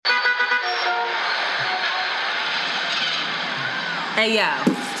Hey, yo.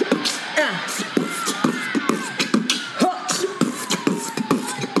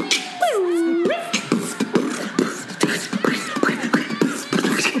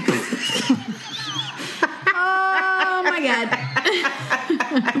 Oh, my God.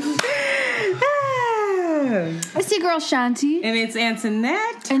 It's your girl, Shanti. And it's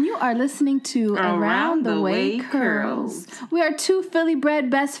Antoinette. And you are listening to Around the Way Curls. We are two Philly-bred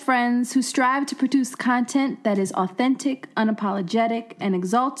best friends who strive to produce content that is authentic, unapologetic, and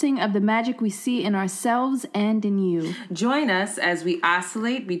exalting of the magic we see in ourselves and in you. Join us as we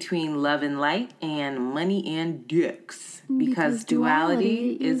oscillate between love and light and money and dicks. Because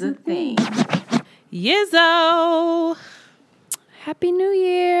duality is a thing. Yizzo! Happy New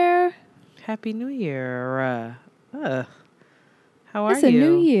Year. Happy New Year. How are It's you? a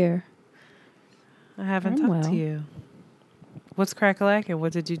new year. I haven't talked to you. What's crack-a-lackin'?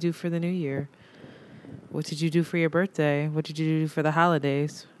 What did you do for the new year? What did you do for your birthday? What did you do for the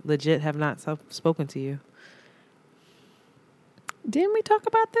holidays? Legit have not spoken to you. Didn't we talk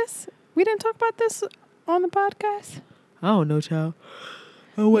about this? We didn't talk about this on the podcast? Oh, no, child.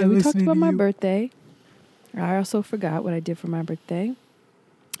 Yeah, we talked about my birthday. I also forgot what I did for my birthday.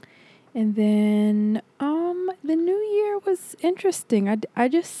 And then the new year was interesting.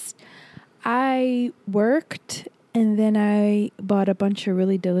 I worked and then I bought a bunch of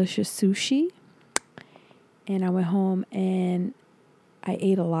really delicious sushi. And I went home and I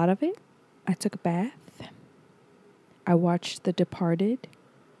ate a lot of it. I took a bath. I watched The Departed.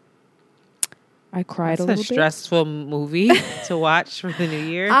 I cried a little bit. That's a stressful movie to watch for the new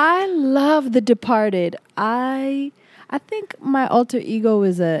year. I love The Departed. I think my alter ego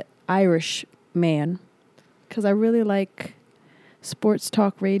is a Irish man because I really like sports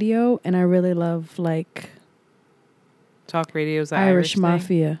talk radio and I really love like Talk radio's Irish thing?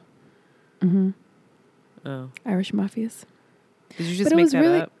 mafia. Mm-hmm. Oh. Irish mafias. Did you just make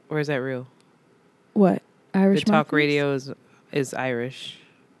that up or is that real? What? Irish The talk mafias? radio is Irish.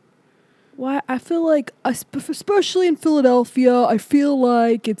 Why? I feel like, especially in Philadelphia, I feel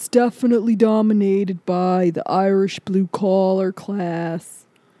like it's definitely dominated by the Irish blue-collar class.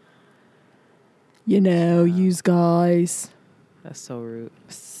 You know, yous guys. That's so rude.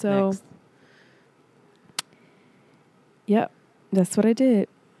 So, Next. Yep, that's what I did.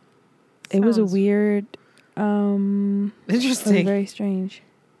 It was a weird, Interesting. it was very strange.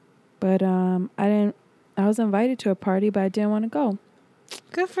 But I was invited to a party, but I didn't want to go.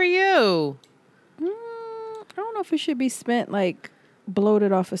 Good for you. I don't know if it should be spent like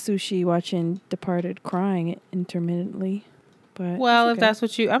bloated off of sushi watching Departed crying intermittently. But well, okay. if that's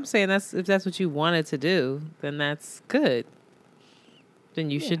what if that's what you wanted to do, then that's good.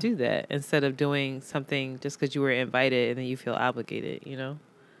 Then you should do that instead of doing something just because you were invited and then you feel obligated, you know?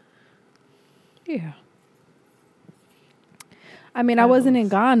 Yeah. I mean, I wasn't in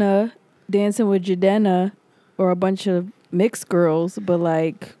Ghana dancing with Jadena or a bunch of mixed girls, but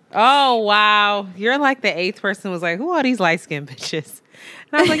like... Oh, wow. You're like the 8th person was like, who are these light-skinned bitches?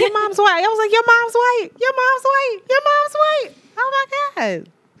 And I was like, your mom's white. I was like, your mom's white. Your mom's white. Your mom's white. Oh, my God.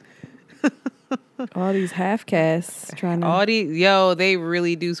 All these half-castes trying to... they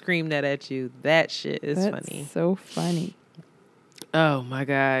really do scream that at you. That shit is funny. So funny. Oh, my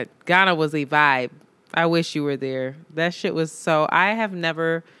God. Ghana was a vibe. I wish you were there. That shit was so...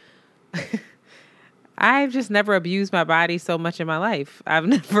 I've just never abused my body so much in my life. I've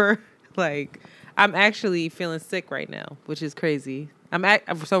never, I'm actually feeling sick right now, which is crazy.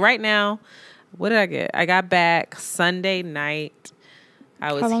 So right now, what did I get? I got back Sunday night.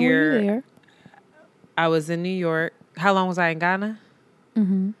 I was How long here. were you there? I was in New York. How long was I in Ghana?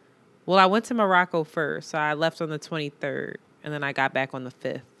 Mm-hmm. Well, I went to Morocco first, so I left on the 23rd, and then I got back on the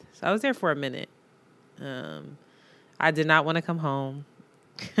 5th. So I was there for a minute. I did not want to come home.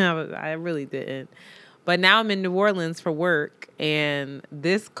 I really didn't. But now I'm in New Orleans for work, and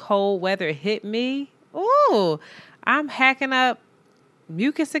this cold weather hit me. Ooh, I'm hacking up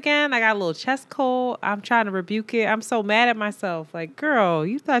mucus again. I got a little chest cold. I'm trying to rebuke it. I'm so mad at myself. Like, girl,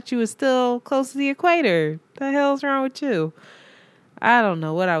 you thought you was still close to the equator. The hell's wrong with you? I don't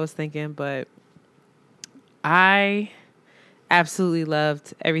know what I was thinking, but I absolutely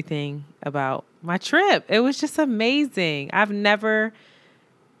loved everything about my trip. It was just amazing. I've never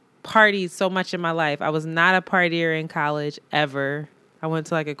partied so much in my life. I was not a partier in college ever. I went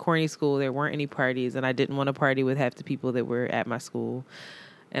to like a corny school. There weren't any parties, and I didn't want to party with half the people that were at my school.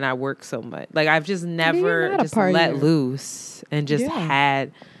 And I worked so much. Like, I've just never just let loose and just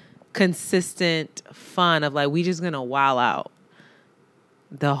had consistent fun of like, we just gonna wild out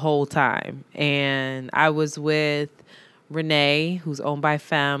the whole time. And I was with Renee, who's owned by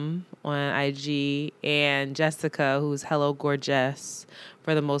Femme. on IG, and Jessica, who's Hello Gorgeous.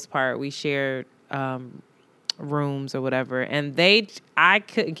 For the most part, we shared rooms or whatever, and I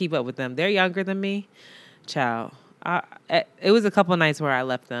couldn't keep up with them. They're younger than me, child. It was a couple nights where I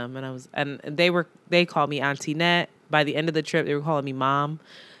left them, and they called me Auntie Net. By the end of the trip, they were calling me Mom,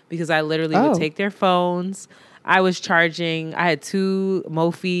 because I literally would take their phones. I had 2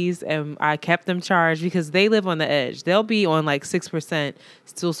 Mofis, and I kept them charged because they live on the edge. They'll be on like 6%,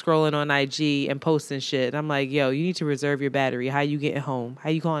 still scrolling on IG and posting shit. And I'm like, yo, you need to reserve your battery. How you getting home?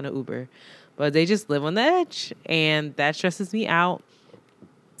 How you calling an Uber? But they just live on the edge, and that stresses me out.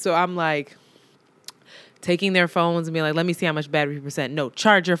 So I'm like taking their phones and being like, let me see how much battery percent. No,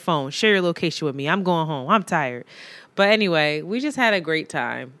 charge your phone. Share your location with me. I'm going home. I'm tired. But anyway, we just had a great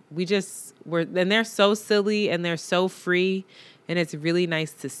time. And they're so silly and they're so free, and it's really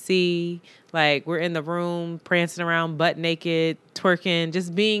nice to see. Like, we're in the room prancing around butt naked, twerking,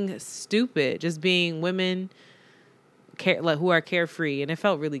 just being stupid, just being women who are carefree, and it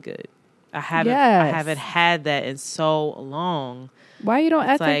felt really good. I haven't had that in so long. Why you don't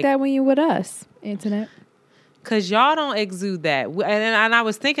act like that when you're with us, Internet? Because y'all don't exude that. And I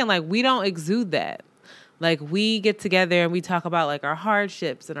was thinking, like, we don't exude that. Like, we get together and we talk about, like, our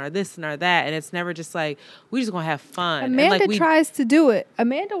hardships and our this and our that. And it's never just like, we just going to have fun. Amanda tries to do it.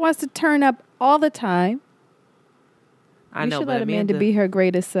 Amanda wants to turn up all the time. I know, should let Amanda be her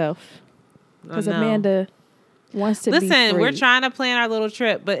greatest self. Because Amanda wants to be free. We're trying to plan our little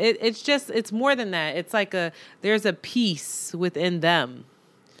trip. But it's more than that. It's like there's a peace within them.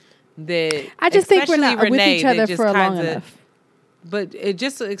 I just think we're not with each other for long enough. But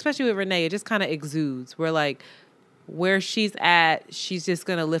especially with Renee, it just kind of exudes. We're like, where she's at, she's just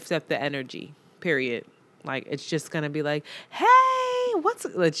going to lift up the energy, period. Like, it's just going to be like, hey,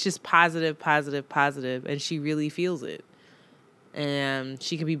 it's just positive, positive, positive. And she really feels it. And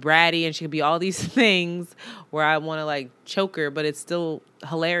she can be bratty and she can be all these things where I want to, like, choke her, but it's still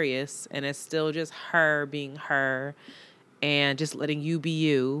hilarious. And it's still just her being her and just letting you be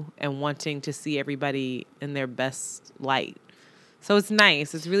you and wanting to see everybody in their best light. So it's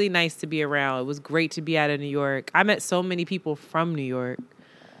nice. It's really nice to be around. It was great to be out of New York. I met so many people from New York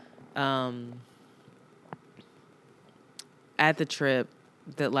at the trip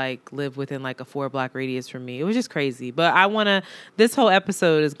that, like, live within, like, a 4-block radius from me. It was just crazy. But this whole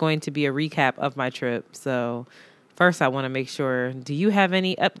episode is going to be a recap of my trip. So first I want to make sure, do you have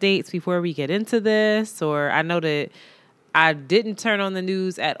any updates before we get into this? Or I know that I didn't turn on the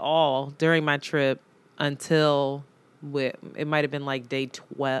news at all during my trip until it might have been like day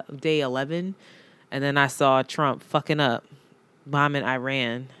 11, and then I saw Trump fucking up, bombing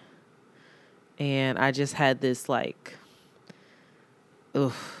Iran, and I just had this like,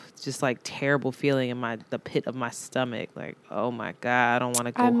 just like terrible feeling in the pit of my stomach. Like, oh my God, I don't want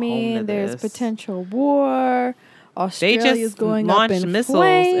to go home to there's this. potential war. Australia's they just going launched up in missiles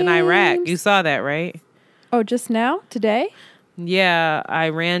flames. in Iraq. You saw that, right? Oh, just now? Today? Yeah,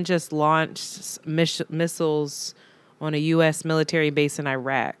 Iran just launched missiles on a U.S. military base in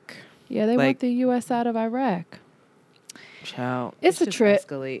Iraq. Yeah, they want the U.S. out of Iraq. Child, it's a trip.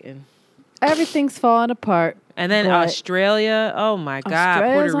 Escalating. Everything's falling apart. And then Australia, oh my God,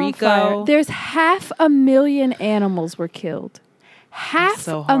 Puerto Rico. There's 500,000 animals were killed.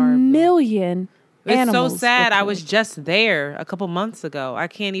 500,000 animals. It's so sad. I was just there a couple months ago. I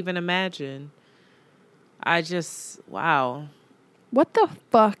can't even imagine. Wow. What the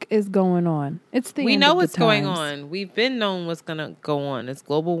fuck is going on? It's the We end know of what's the going times. on. We've been known what's going to go on. It's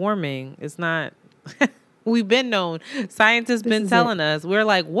global warming. It's not... We've been known. Scientists been telling us. We're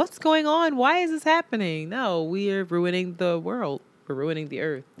like, what's going on? Why is this happening? No, we are ruining the world. We're ruining the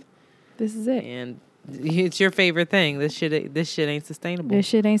earth. This is it. And it's your favorite thing. This shit ain't sustainable. This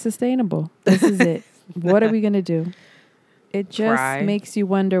shit ain't sustainable. This is it. What are we going to do? It just makes you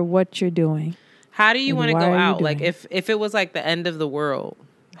wonder what you're doing. How do you want to go out? Like if it was like the end of the world,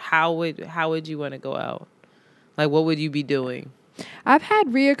 how would you want to go out? Like, what would you be doing? I've had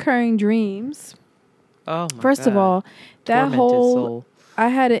reoccurring dreams. Oh my First of all, that soul. I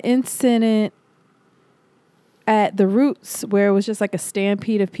had an incident at the Roots where it was just like a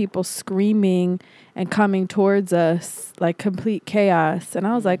stampede of people screaming and coming towards us, like complete chaos. And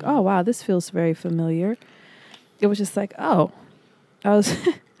I was like, oh wow, this feels very familiar. It was just like, oh,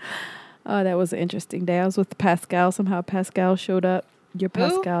 that was an interesting day. I was with Pascal. Somehow Pascal showed up. You're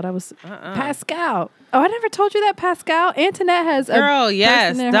Pascal. That was Pascal. Oh, I never told you that, Pascal. Antoinette has a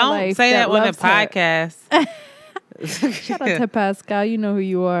yes. person in Don't her life say that on the her. podcast. Shout out to Pascal. You know who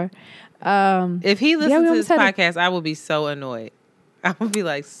you are. If he listens to this podcast, I will be so annoyed. I will be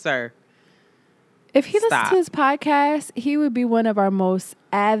like, sir. If he listened to his podcast, he would be one of our most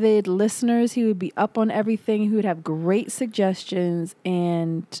avid listeners. He would be up on everything. He would have great suggestions,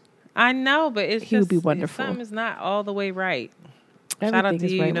 and I know, but he would be wonderful. Something is not all the way right. Everything Shout out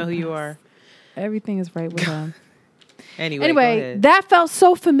to you. Right, you know who you are. Everything is right with him. Anyway, that felt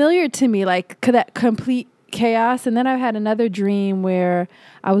so familiar to me, like that complete chaos. And then I had another dream where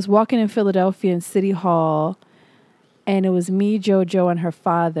I was walking in Philadelphia in City Hall, and it was me, JoJo, and her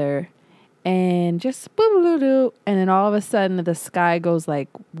father, and just boo-boo-doo-doo, and then all of a sudden the sky goes like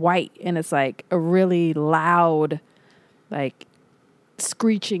white, and it's like a really loud, like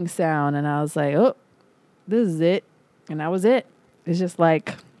screeching sound, and I was like, oh, this is it. And that was it. It's just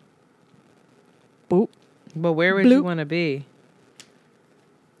like boop. But where would you want to be?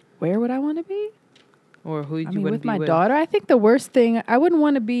 Where would I want to be? Or who you I mean, would with be my with? daughter? I think the worst thing, I would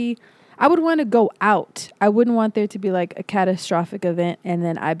want to go out. I wouldn't want there to be like a catastrophic event and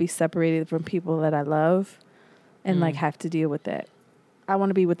then I'd be separated from people that I love and like have to deal with that. I want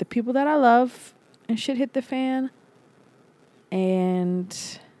to be with the people that I love and shit hit the fan. And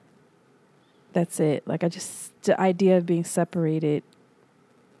that's it. Like the idea of being separated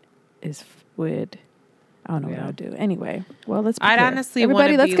I don't know what I'll do. Anyway, well, let's prepare. I'd honestly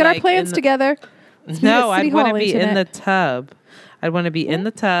everybody, let's get our plans together. No, I'd want to be in the tub. I'd want to be in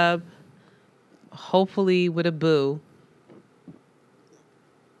the tub, hopefully with a boo.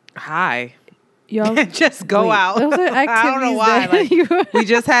 Hi. Y'all just go out. Those are activities I don't know why. We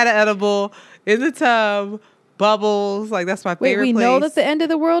just had an edible in the tub, bubbles. Like, that's my favorite place. We know that the end of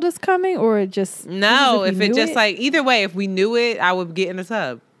the world is coming, or it just... No, if it just like, either way, if we knew it, I would get in the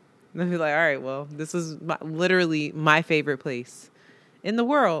tub. And I'd be like, all right, well, this is literally my favorite place in the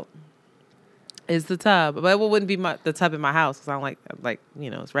world is the tub. But it wouldn't be the tub in my house because I don't like,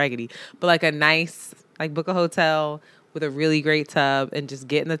 it's raggedy. But like a nice, like book a hotel with a really great tub and just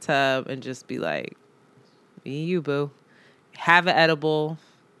get in the tub and just be like, me and you, boo. Have an edible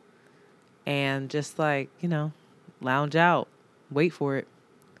and just like, lounge out. Wait for it.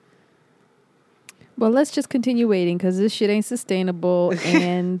 Well, let's just continue waiting because this shit ain't sustainable.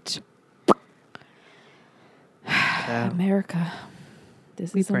 And America.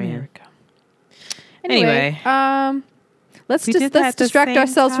 This is praying. America. Anyway, let's distract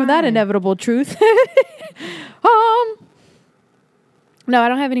ourselves from that inevitable truth. No, I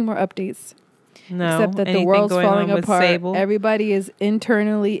don't have any more updates. No, except that the world's falling apart. Everybody is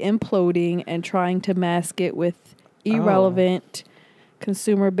internally imploding and trying to mask it with irrelevant,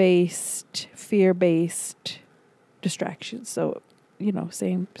 consumer-based, fear-based distractions. So,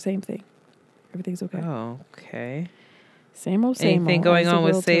 same thing. Everything's okay. Oh, okay. Same old. Anything going on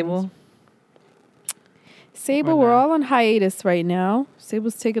with Sable? Sable, we're all on hiatus right now.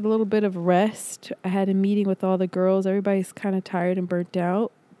 Sable's taking a little bit of rest. I had a meeting with all the girls. Everybody's kind of tired and burnt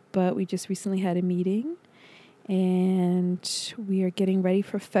out, but we just recently had a meeting, and we are getting ready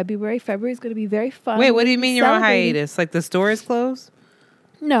for February. February is going to be very fun. Wait, what do you mean you're on hiatus? Like the store is closed?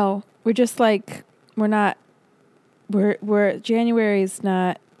 No, we're just like, January is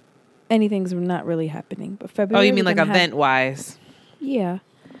not, anything's not really happening. But February. Oh, you mean like event-wise? Yeah.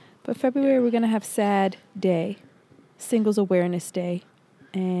 But February, we're going to have SAD Day, Singles Awareness Day,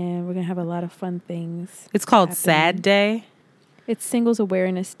 and we're going to have a lot of fun things. It's called SAD Day? It's Singles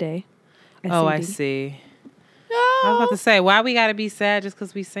Awareness Day. SAD. Oh, I see. No. I was about to say, why we got to be sad just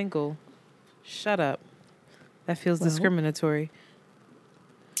because we single? Shut up. That feels discriminatory.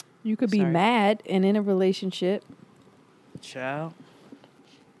 You could be mad and in a relationship. Child.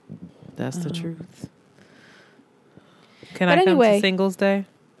 That's the truth. Can I come to Singles Day?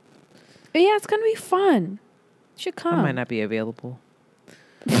 Yeah, it's going to be fun. You should come. I might not be available.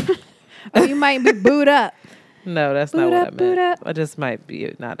 Oh, you might be booed up. No, that's not what I meant. I just might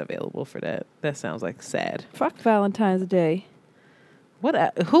be not available for that. That sounds like sad. Fuck Valentine's Day. What?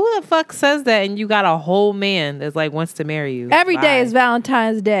 Who the fuck says that? And you got a whole man that's like wants to marry you. Every day is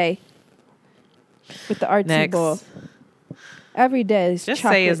Valentine's Day. With the artsy ball. Every day is just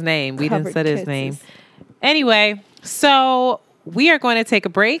say his name. We didn't say his name. Anyway, so we are going to take a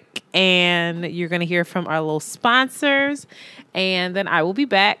break, and you're going to hear from our little sponsors, and then I will be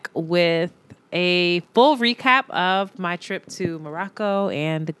back with a full recap of my trip to Morocco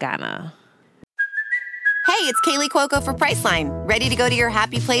and Ghana. Hey, it's Kaylee Cuoco for Priceline. Ready to go to your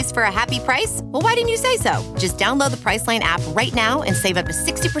happy place for a happy price? Well, why didn't you say so? Just download the Priceline app right now and save up to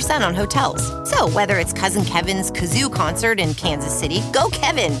 60% on hotels. So whether it's Cousin Kevin's Kazoo Concert in Kansas City, go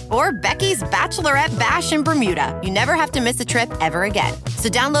Kevin, or Becky's Bachelorette Bash in Bermuda, you never have to miss a trip ever again. So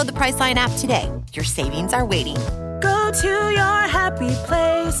download the Priceline app today. Your savings are waiting. Go to your happy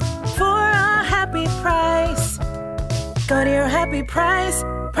place for a happy price. Go to your happy price,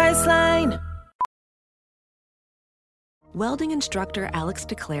 Priceline. Welding instructor Alex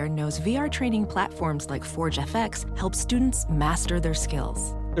DeClaire knows VR training platforms like Forge FX help students master their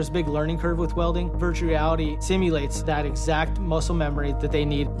skills. There's a big learning curve with welding. Virtual reality simulates that exact muscle memory that they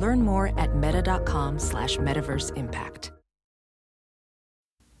need. Learn more at meta.com/metaverseimpact.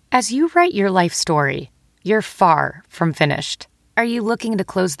 As you write your life story, you're far from finished. Are you looking to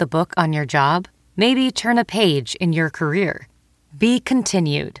close the book on your job? Maybe turn a page in your career? Be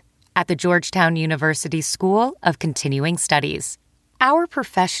continued at the Georgetown University School of Continuing Studies. Our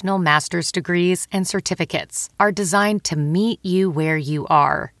professional master's degrees and certificates are designed to meet you where you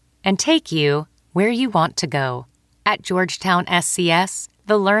are and take you where you want to go. At Georgetown SCS,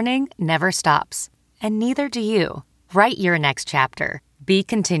 the learning never stops, and neither do you. Write your next chapter. Be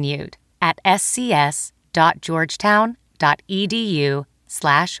continued at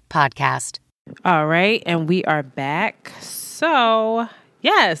scs.georgetown.edu/podcast. All right, and we are back. So,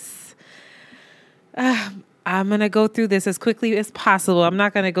 yes. I'm going to go through this as quickly as possible. I'm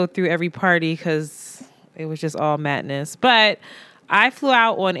not going to go through every party because it was just all madness. But I flew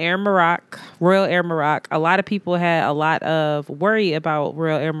out on Air Morocco, Royal Air Morocco. A lot of people had a lot of worry about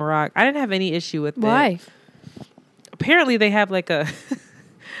Royal Air Morocco. I didn't have any issue with it. Why? Apparently they have like a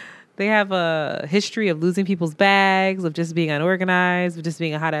they have a history of losing people's bags, of just being unorganized, of just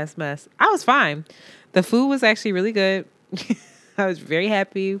being a hot ass mess. I was fine. The food was actually really good. I was very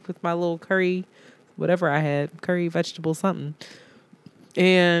happy with my little curry, whatever I had, curry, vegetable, something.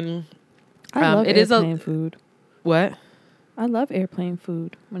 And I love it airplane is food. What? I love airplane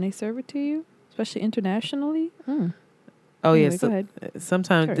food when they serve it to you, especially internationally. Oh, Anyway, yeah. go ahead.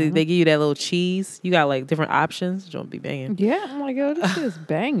 Sometimes they give you that little cheese. You got like different options. Don't be banging. Yeah, I'm like, oh, this shit is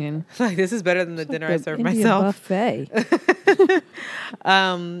banging. Like, this is better than the dinner I served Indian myself. Buffet.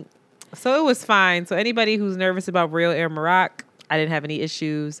 So it was fine. So anybody who's nervous about Royal Air Morocco, I didn't have any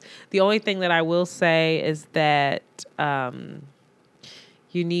issues. The only thing that I will say is that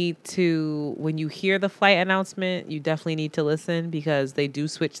you need to, when you hear the flight announcement, you definitely need to listen because they do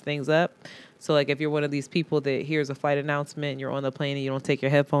switch things up. So like if you're one of these people that hears a flight announcement and you're on the plane and you don't take your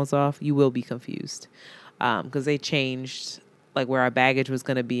headphones off, you will be confused because they changed like where our baggage was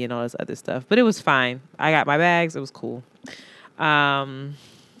going to be and all this other stuff. But it was fine. I got my bags. It was cool.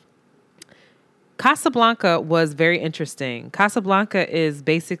 Casablanca was very interesting. Casablanca is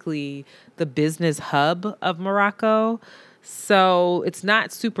basically the business hub of Morocco. So it's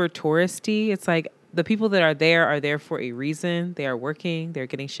not super touristy. It's like the people that are there for a reason. They are working. They're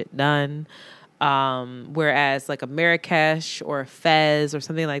getting shit done. Whereas like a Marrakesh or a Fez or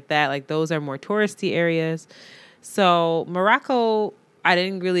something like that, like those are more touristy areas. So Morocco, I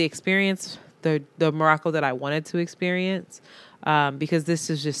didn't really experience the Morocco that I wanted to experience because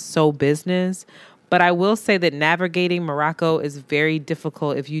this is just so business. But I will say that navigating Morocco is very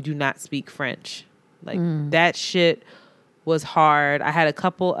difficult if you do not speak French. Like that shit was hard. I had a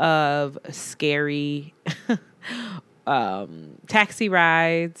couple of scary taxi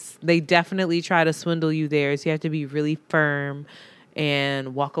rides. They definitely try to swindle you there. So you have to be really firm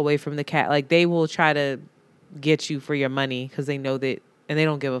and walk away from the cat. Like they will try to get you for your money because they know that, and they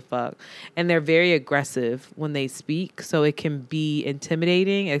don't give a fuck. And they're very aggressive when they speak. So it can be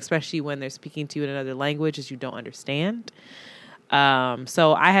intimidating, especially when they're speaking to you in another language that you don't understand.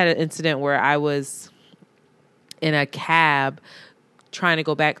 So I had an incident where I was in a cab trying to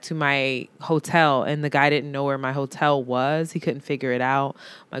go back to my hotel, and the guy didn't know where my hotel was. He couldn't figure it out.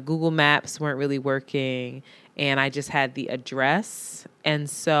 My Google Maps weren't really working, and I just had the address. And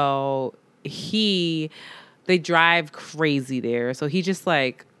so they drive crazy there. So he just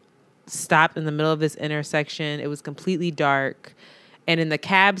like stopped in the middle of this intersection. It was completely dark. And in the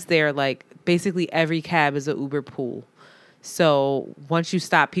cabs there, like basically every cab is an Uber pool. So once you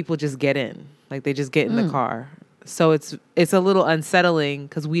stop, people just get in. Like they just get in the car. So it's a little unsettling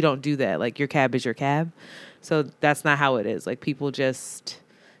because we don't do that. Like your cab is your cab. So that's not how it is. Like people just,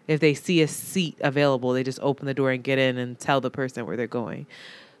 if they see a seat available, they just open the door and get in and tell the person where they're going.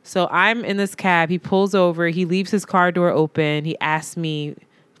 So I'm in this cab. He pulls over. He leaves his car door open. He asks me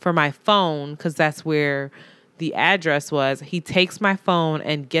for my phone because that's where the address was. He takes my phone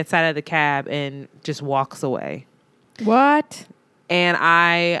and gets out of the cab and just walks away. What? And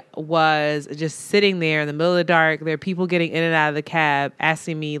I was just sitting there in the middle of the dark. There are people getting in and out of the cab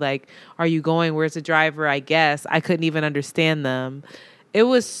asking me, like, are you going? Where's the driver? I guess. I couldn't even understand them. It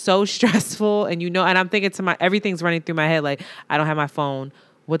was so stressful. And and I'm thinking everything's running through my head. Like, I don't have my phone.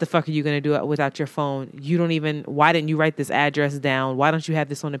 What the fuck are you going to do without your phone? Why didn't you write this address down? Why don't you have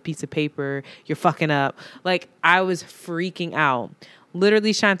this on a piece of paper? You're fucking up. Like, I was freaking out.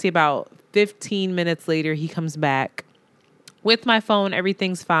 Literally, Shanti, about 15 minutes later, he comes back with my phone.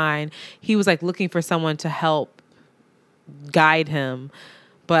 Everything's fine. He was like looking for someone to help guide him.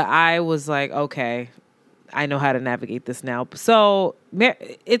 But I was like, okay, I know how to navigate this now. So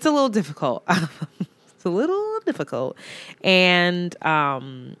it's a little difficult. It's a little difficult. And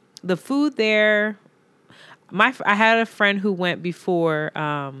the food there, I had a friend who went before.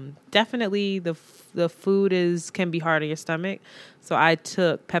 Definitely the food can be hard on your stomach. So I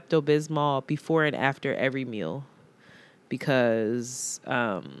took Pepto-Bismol before and after every meal because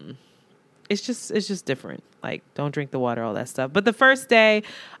it's just different. Like, don't drink the water, all that stuff. But the first day,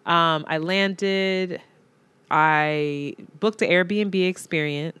 I landed. I booked an Airbnb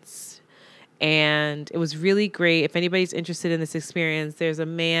experience, and it was really great. If anybody's interested in this experience, there's a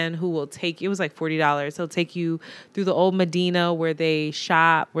man who will take you. It was like $40. He'll take you through the old Medina where they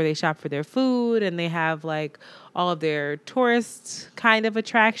shop for their food, and they have like all of their tourist kind of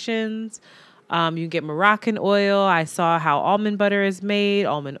attractions. You get Moroccan oil. I saw how almond butter is made,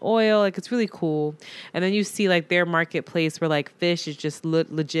 almond oil. Like, it's really cool. And then you see like their marketplace where like fish is just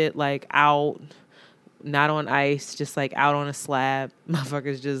legit like out, not on ice, just like out on a slab.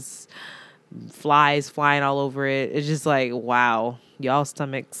 Motherfuckers just flies flying all over it. It's just like, wow, y'all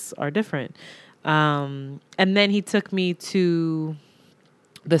stomachs are different. And then he took me to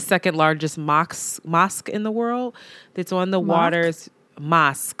the second largest mosque in the world. That's on the waters.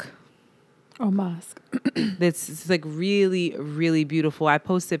 Mosque. Oh, mosque. It's like really, really beautiful. I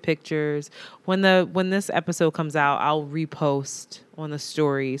posted pictures. When this episode comes out, I'll repost on the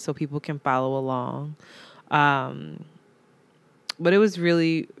story so people can follow along. But it was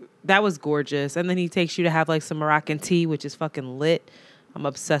that was gorgeous. And then he takes you to have like some Moroccan tea, which is fucking lit. I'm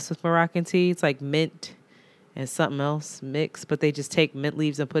obsessed with Moroccan tea. It's like mint and something else mixed, but they just take mint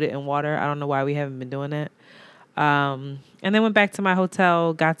leaves and put it in water. I don't know why we haven't been doing that. And then went back to my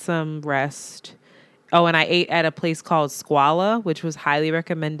hotel, got some rest. Oh, and I ate at a place called Squala, which was highly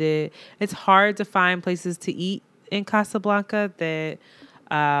recommended. It's hard to find places to eat in Casablanca that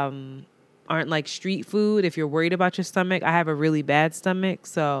aren't like street food if you're worried about your stomach. I have a really bad stomach,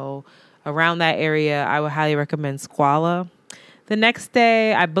 so around that area, I would highly recommend Squala. The next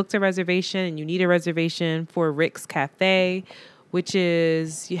day, I booked a reservation, and you need a reservation for Rick's Cafe, which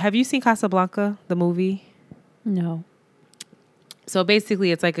is... Have you seen Casablanca, the movie? No. So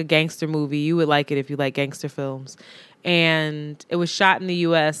basically, it's like a gangster movie. You would like it if you like gangster films. And it was shot in the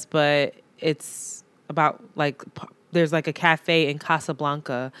U.S., but it's about like... There's like a cafe in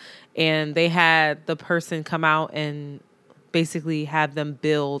Casablanca, and they had the person come out and basically have them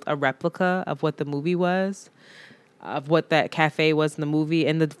build a replica of what the movie was, of what that cafe was in the movie.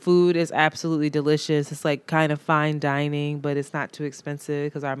 And the food is absolutely delicious. It's like kind of fine dining, but it's not too expensive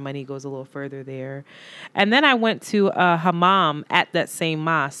because our money goes a little further there. And then I went to a hammam at that same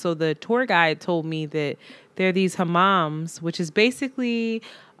mosque. So the tour guide told me that there are these hammams, which is basically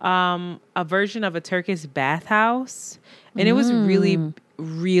a version of a Turkish bathhouse. And it was really,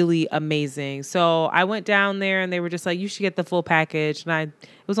 really amazing. So I went down there, and they were just like, you should get the full package. And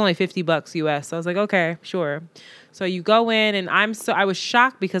it was only $50 US. So I was like, okay, sure. So you go in, and I was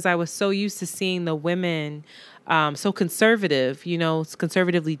shocked because I was so used to seeing the women so conservative,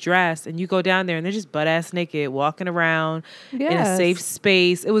 conservatively dressed. And you go down there, and they're just butt ass naked, walking around in a safe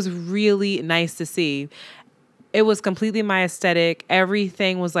space. It was really nice to see. It was completely my aesthetic.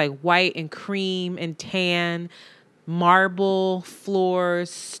 Everything was like white and cream and tan, marble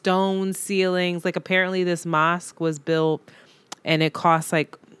floors, stone ceilings. Like, apparently this mosque was built, and it cost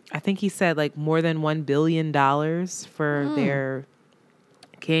like, I think he said like more than $1 billion for their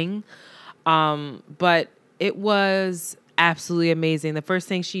king. But it was absolutely amazing. The first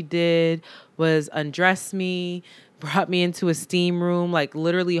thing she did was undress me, brought me into a steam room, like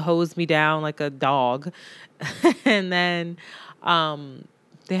literally hosed me down like a dog. And then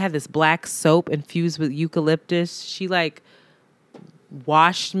they had this black soap infused with eucalyptus. She like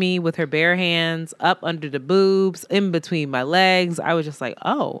washed me with her bare hands up under the boobs, in between my legs. I was just like,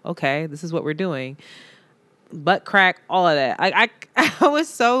 oh, okay, this is what we're doing. Butt crack, all of that. I was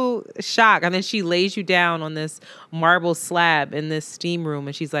so shocked. And then she lays you down on this marble slab in this steam room,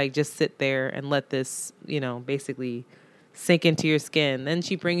 and she's like, just sit there and let this, basically sink into your skin. Then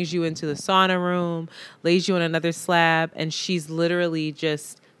she brings you into the sauna room, lays you on another slab, and she's literally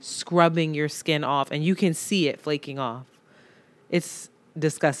just scrubbing your skin off, and you can see it flaking off. It's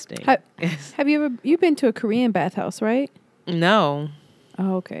disgusting. Have you've been to a Korean bathhouse, right? No.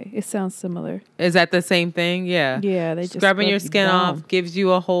 Oh, okay. It sounds similar. Is that the same thing? Yeah. Yeah, they just scrubbing your skin off, gives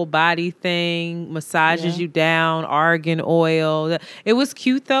you a whole body thing, massages you down, argan oil. It was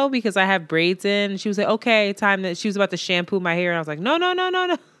cute though, because I have braids in, and she was like, okay, time that she was about to shampoo my hair, and I was like,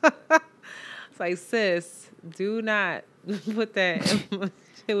 no. It's like, sis, do not put that.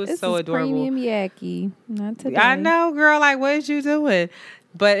 It was This so is adorable. premium yaki. Not today. I know, girl. Like, what is you doing?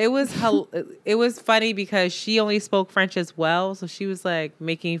 But it was it was funny because she only spoke French as well, so she was like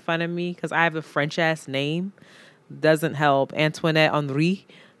making fun of me because I have a French ass name. Doesn't help. Antoinette Henri.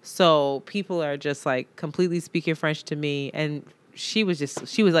 So people are just like completely speaking French to me, and she was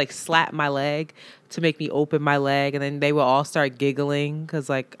like slap my leg to make me open my leg, and then they would all start giggling because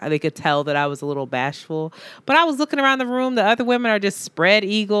like they could tell that I was a little bashful. But I was looking around the room, the other women are just spread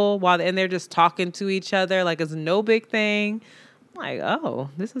eagle and they're just talking to each other like it's no big thing. I'm like, oh,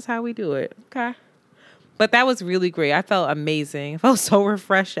 this is how we do it. Okay. But that was really great. I felt amazing. I felt so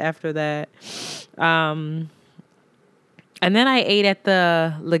refreshed after that. And then I ate at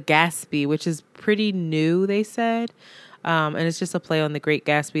the Le Gaspé, which is pretty new, they said. And it's just a play on the Great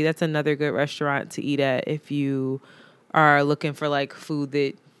Gatsby. That's another good restaurant to eat at if you are looking for like food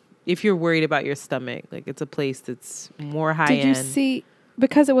that, if you're worried about your stomach. Like it's a place that's more high end. Did you see,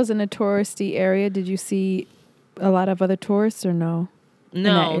 because it was in a touristy area, did you see a lot of other tourists or no?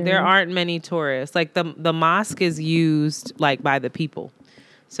 No, there aren't many tourists. Like the mosque is used like by the people.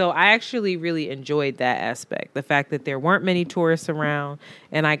 So I actually really enjoyed that aspect. The fact that there weren't many tourists around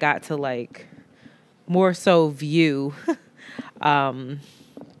and I got to like more so view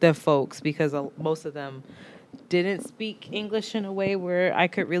the folks because most of them didn't speak English in a way where I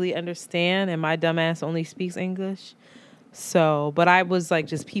could really understand, and my dumbass only speaks English. So, but I was like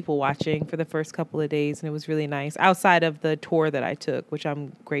just people watching for the first couple of days, and it was really nice outside of the tour that I took, which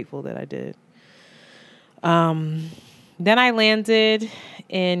I'm grateful that I did. Then I landed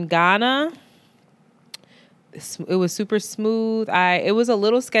in Ghana. It was super smooth. It was a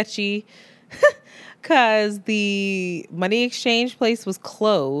little sketchy because the money exchange place was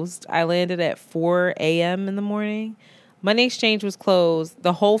closed. I landed at 4 a.m. in the morning. Money exchange was closed.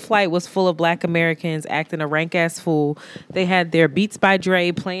 The whole flight was full of Black Americans acting a rank ass fool. They had their Beats by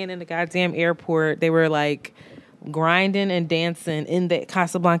Dre playing in the goddamn airport. They were like grinding and dancing in the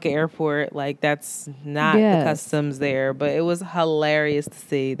Casablanca airport. Like that's not the customs there, but it was hilarious to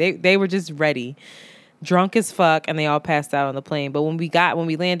see. They were just ready, drunk as fuck, and they all passed out on the plane. But when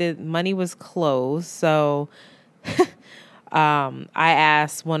we landed, money was closed. So I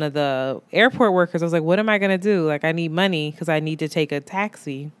asked one of the airport workers, I was like, what am I going to do? Like, I need money because I need to take a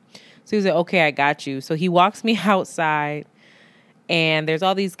taxi. So he was like, okay, I got you. So he walks me outside, and there's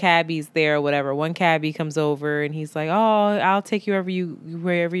all these cabbies there or whatever. One cabbie comes over, and he's like, oh, I'll take you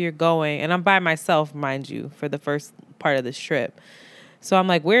wherever you're going. And I'm by myself, mind you, for the first part of this trip. So I'm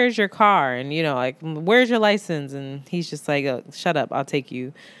like, where's your car? And, like, where's your license? And he's just like, oh, shut up, I'll take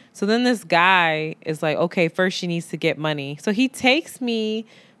you. So then this guy is like, okay, first she needs to get money. So he takes me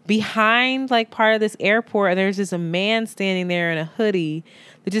behind, like, part of this airport, and there's just a man standing there in a hoodie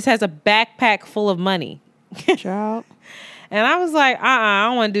that just has a backpack full of money. Child. And I was like, I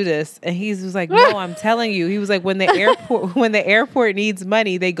don't want to do this. And he was like, no, I'm telling you. He was like, when the airport needs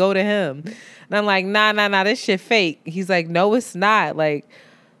money, they go to him. And I'm like, nah, this shit fake. He's like, no, it's not. Like,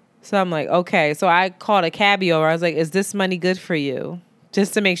 so I'm like, okay. So I called a cabbie over. I was like, is this money good for you?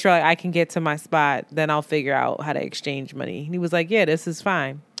 Just to make sure like, I can get to my spot. Then I'll figure out how to exchange money. And he was like, yeah, this is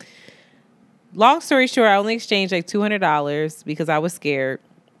fine. Long story short, I only exchanged like $200 because I was scared.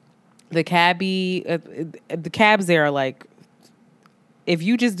 The cabs there are like, if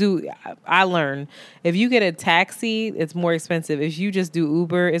you just do, I learned, if you get a taxi, it's more expensive. If you just do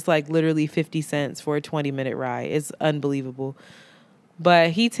Uber, it's like literally 50 cents for a 20-minute ride. It's unbelievable.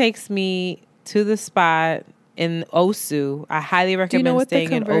 But he takes me to the spot in Osu. I highly recommend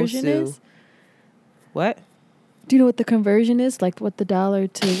staying in Osu. Do you know what the conversion is? What? Do you know what the conversion is? Like what the dollar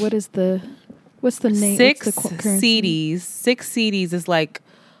to, what's the name? 6 cedis. 6 cedis is like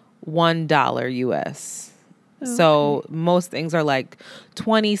 $1 US. Okay. So most things are like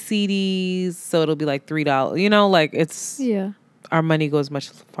 20 cedis, so it'll be like $3. Like it's our money goes much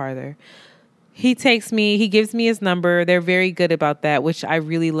farther. He takes me, he gives me his number. They're very good about that, which I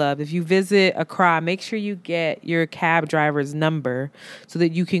really love. If you visit Accra, make sure you get your cab driver's number so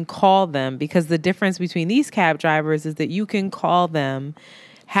that you can call them, because the difference between these cab drivers is that you can call them,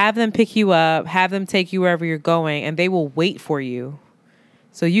 have them pick you up, have them take you wherever you're going, and they will wait for you.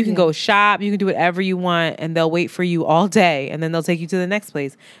 So you can go shop, you can do whatever you want, and they'll wait for you all day, and then they'll take you to the next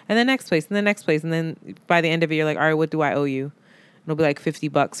place, and the next place, and the next place, and then by the end of it, you're like, all right, what do I owe you? And it'll be like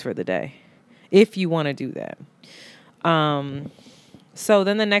 $50 for the day, if you want to do that. So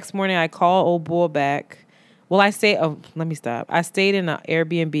then the next morning, I call old boy back. Well, I stayed in an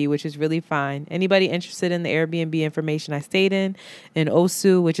Airbnb, which is really fine. Anybody interested in the Airbnb information, I stayed in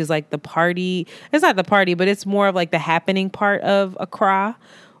Osu, which is like the party. It's not the party, but it's more of like the happening part of Accra,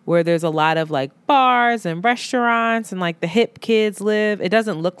 where there's a lot of like bars and restaurants and like the hip kids live. It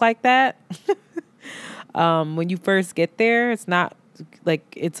doesn't look like that. When you first get there, it's not like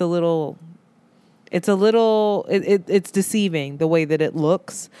it's deceiving the way that it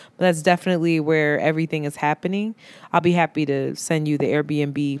looks, but that's definitely where everything is happening. I'll be happy to send you the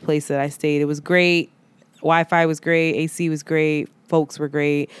Airbnb place that I stayed. It was great. Wi-Fi was great. AC was great. Folks were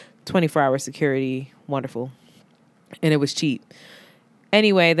great. 24-hour security. Wonderful. And it was cheap.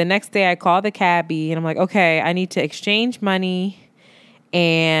 Anyway, the next day I called the cabbie and I'm like, okay, I need to exchange money.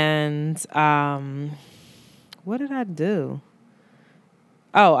 And what did I do?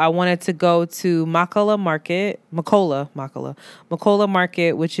 Oh, I wanted to go to Makola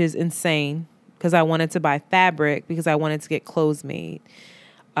Market, which is insane because I wanted to buy fabric because I wanted to get clothes made.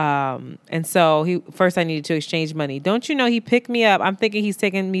 And so first I needed to exchange money. Don't you know he picked me up? I'm thinking he's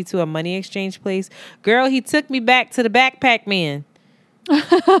taking me to a money exchange place. Girl, he took me back to the backpack man.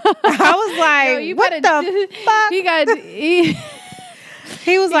 I was like, what the fuck?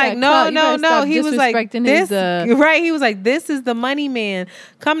 He was like, no. He was like, this, right? He was like, this is the money man.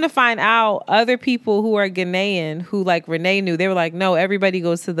 Come to find out, other people who are Ghanaian, who like Renee knew, they were like, no, everybody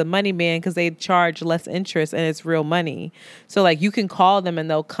goes to the money man because they charge less interest and it's real money. So like you can call them and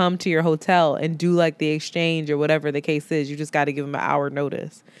they'll come to your hotel and do like the exchange or whatever the case is. You just got to give them an hour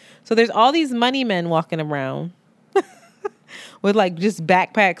notice. So there's all these money men walking around with like just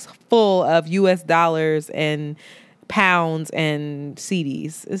backpacks full of US dollars and pounds and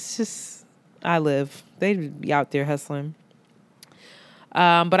CDs. It's just, they be out there hustling.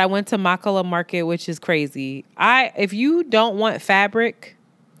 But I went to Makola Market, which is crazy. If you don't want fabric,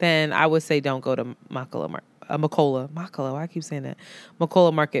 then I would say don't go to Makola. Why I keep saying that?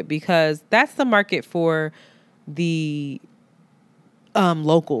 Makola Market, because that's the market for the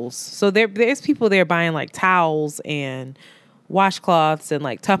locals. So there's people there buying like towels and washcloths and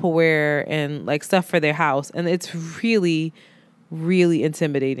like Tupperware and like stuff for their house, and it's really, really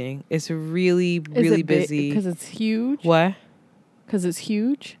intimidating. It's really, really busy because it's huge. What? Because it's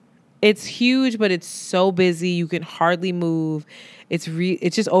huge. It's huge, but it's so busy you can hardly move. It's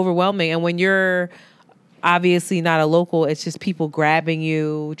just overwhelming. And when you're obviously not a local, it's just people grabbing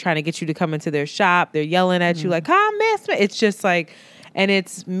you, trying to get you to come into their shop. They're yelling at you like, "Come, miss me." It's just like, and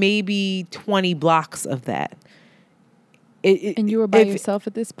it's maybe 20 blocks of that. And you were by yourself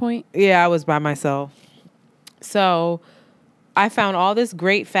at this point? Yeah, I was by myself. So I found all this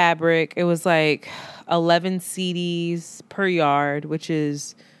great fabric. It was like 11 CDs per yard, which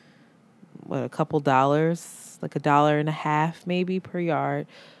is a couple dollars, like $1.50 maybe per yard.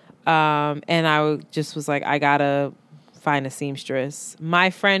 And I just was like, I gotta find a seamstress. My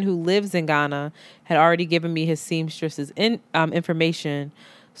friend who lives in Ghana had already given me his seamstress's information.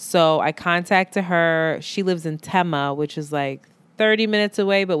 So I contacted her. She lives in Tema, which is like 30 minutes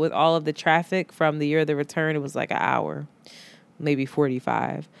away, but with all of the traffic from the year of the return, it was like an hour, maybe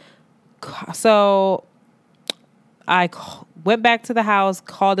 45. So I went back to the house,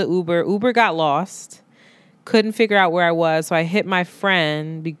 called an Uber. Uber got lost. Couldn't figure out where I was. So I hit my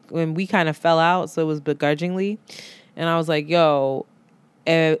friend when we kind of fell out. So it was begrudgingly. And I was like, yo,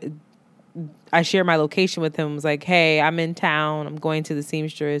 I shared my location with him. I was like, hey, I'm in town. I'm going to the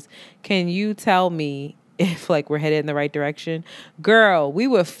seamstress. Can you tell me if like we're headed in the right direction? Girl, we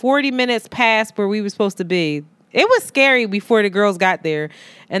were 40 minutes past where we were supposed to be. It was scary before the girls got there.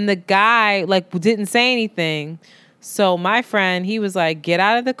 And the guy like didn't say anything. So my friend, he was like, get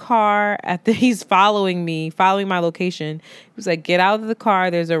out of the car. He's following my location. He was like, get out of the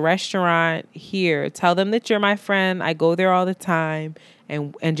car. There's a restaurant here. Tell them that you're my friend. I go there all the time.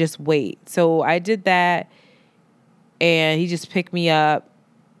 And just wait. So I did that, and he just picked me up,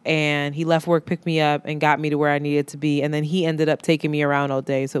 and he left work, picked me up, and got me to where I needed to be. And then he ended up taking me around all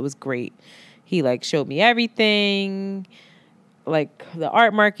day, so it was great. He like showed me everything, like the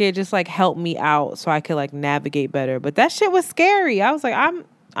art market, just like helped me out so I could like navigate better. But that shit was scary. I was like,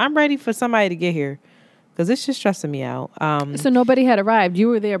 I'm ready for somebody to get here. Because it's just stressing me out. So nobody had arrived. You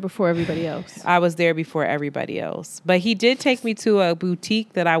were there before everybody else. I was there before everybody else. But he did take me to a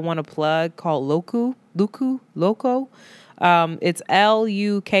boutique that I want to plug called Loco. It's Lukko.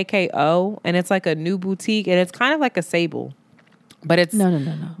 And it's like a new boutique. And it's kind of like a Sable. But it's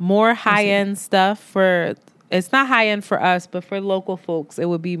more high-end stuff it's not high-end for us, but for local folks, it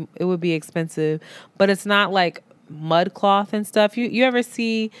would be expensive. But it's not like mud cloth and stuff. You ever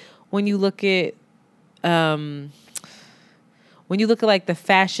see when you look at like the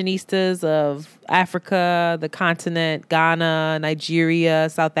fashionistas of Africa, the continent, Ghana, Nigeria,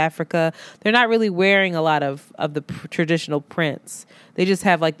 South Africa, they're not really wearing a lot of the traditional prints. They just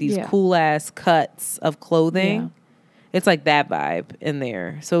have like these cool ass cuts of clothing. It's like that vibe in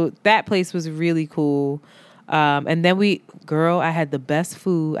there. So that place was really cool. And then I had the best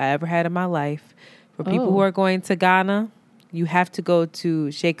food I ever had in my life. For people who are going to Ghana, you have to go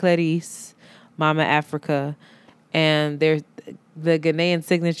to Chez Clarice, Mama Africa. And the Ghanaian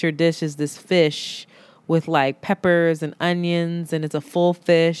signature dish is this fish with like peppers and onions, and it's a full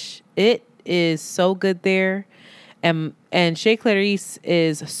fish. It is so good there. And Chez Clarice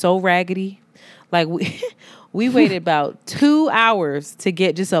is so raggedy. Like we waited about 2 hours to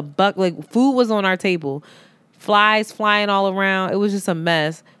get just a buck. Like food was on our table. Flies flying all around. It was just a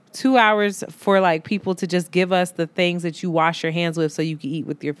mess. 2 hours for like people to just give us the things that you wash your hands with so you can eat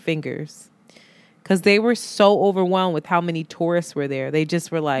with your fingers. Because they were so overwhelmed with how many tourists were there. They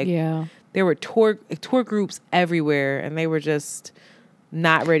just were like, there were tour groups everywhere, and they were just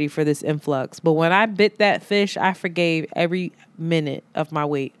not ready for this influx. But when I bit that fish, I forgave every minute of my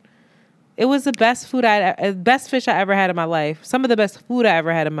wait. It was the best fish I ever had in my life. Some of the best food I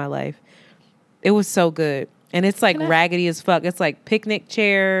ever had in my life. It was so good. And it's like raggedy as fuck. It's like picnic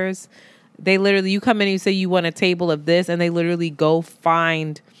chairs. They literally, you come in and you say you want a table of this, and they literally go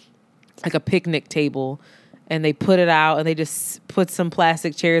find like a picnic table, and they put it out, and they just put some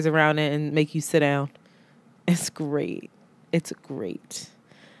plastic chairs around it and make you sit down. It's great. It's great.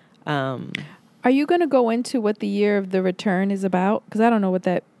 Are you going to go into what the year of the return is about? Because I don't know what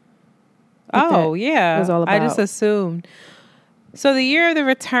that. Was all about. I just assumed. So the year of the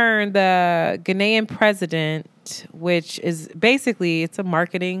return, the Ghanaian president, which is basically, it's a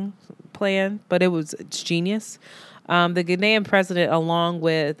marketing plan, but it's genius. The Ghanaian president, along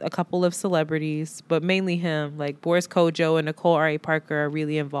with a couple of celebrities, but mainly him, like Boris Kodjoe and Nicole R.A. Parker are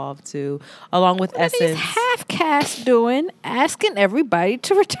really involved too, along with Essence. What are these half-caste doing, asking everybody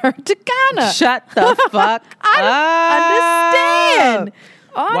to return to Ghana? Shut the fuck up. I don't understand.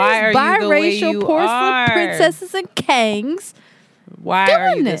 All Why these are you the way biracial you porcelain are? princesses and kangs. Why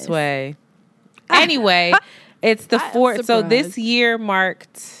are you this way? Anyway, it's the fourth. So this year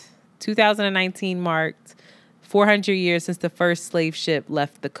 2019 marked 400 years since the first slave ship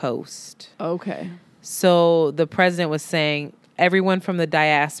left the coast. Okay. So the president was saying everyone from the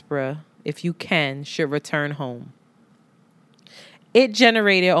diaspora, if you can, should return home. It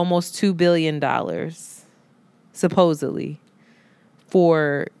generated almost $2 billion, supposedly,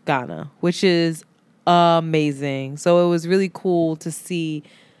 for Ghana, which is amazing. So it was really cool to see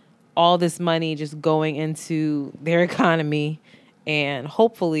all this money just going into their economy, and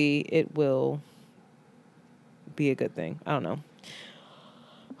hopefully it will be a good thing. I don't know.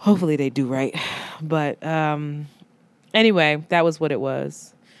 Hopefully they do right. But anyway, that was what it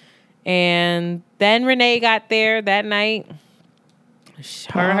was. And then Renee got there that night.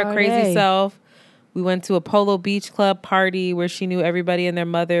 Her and her crazy self. We went to a Polo Beach Club party where she knew everybody and their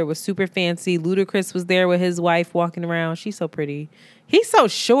mother. It was super fancy. Ludacris was there with his wife walking around. She's so pretty. He's so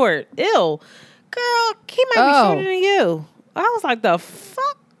short. Ew. Girl, he might be shorter than you. I was like, the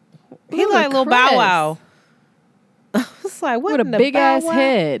fuck? He like little Bow Wow. I was like, what? With a big ass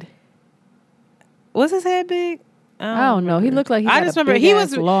head. Was his head big? I don't know. He looked like I just remember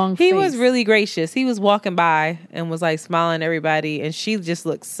long he face. was really gracious. He was walking by and was like smiling at everybody, and she just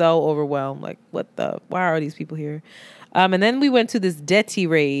looked so overwhelmed. Like, why are these people here? And then we went to this Detti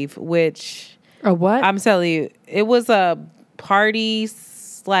rave, which a what? I'm telling you, it was a party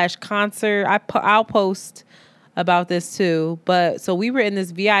 / concert. I'll post about this too. But so we were in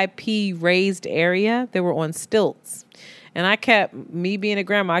this VIP raised area. They were on stilts, and me being a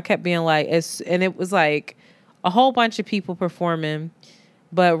grandma, I kept being like, and it was like a whole bunch of people performing,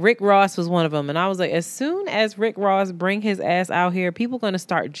 but Rick Ross was one of them. And I was like, as soon as Rick Ross bring his ass out here, people going to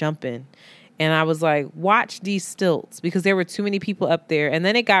start jumping. And I was like, watch these stilts, because there were too many people up there. And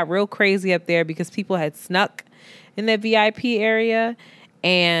then it got real crazy up there because people had snuck in that VIP area,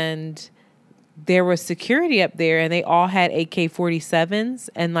 and there was security up there, and they all had AK-47s,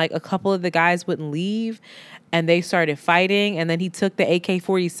 and like a couple of the guys wouldn't leave. And they started fighting, and then he took the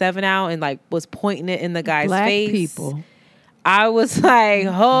AK-47 out and like was pointing it in the guy's face. Black people. I was like,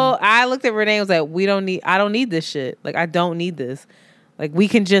 I looked at Renee and was like, I don't need this shit. Like, I don't need this. Like, we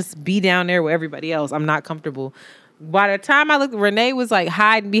can just be down there with everybody else. I'm not comfortable. By the time I looked, Renee was like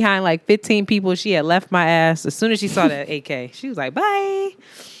hiding behind like 15 people. She had left my ass as soon as she saw that AK. She was like, bye.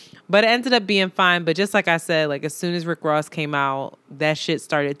 But it ended up being fine. But just like I said, like as soon as Rick Ross came out, that shit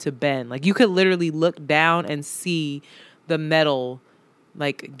started to bend. Like you could literally look down and see the metal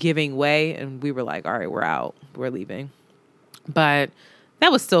like giving way. And we were like, all right, we're out. We're leaving. But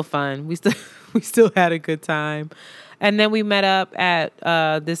that was still fun. We still had a good time. And then we met up at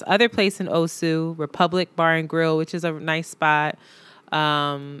this other place in Osu, Republic Bar and Grill, which is a nice spot.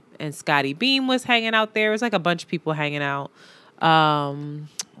 And Scotty Beam was hanging out there. It was like a bunch of people hanging out.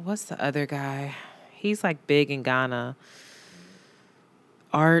 What's the other guy? He's like big in Ghana.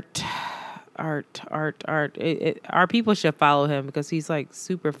 Art. Our people should follow him because he's like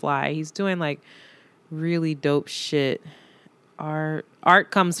super fly. He's doing like really dope shit.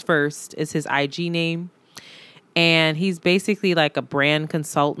 Art Comes First is his IG name. And he's basically like a brand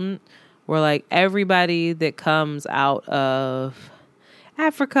consultant where like everybody that comes out of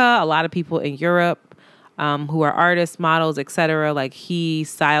Africa, a lot of people in Europe who are artists, models, etc., like he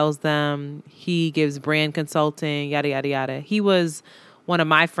styles them. He gives brand consulting, yada, yada, yada. He was one of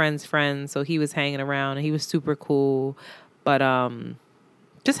my friend's friends, so he was hanging around and he was super cool, but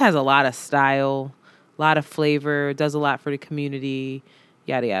just has a lot of style, a lot of flavor, does a lot for the community,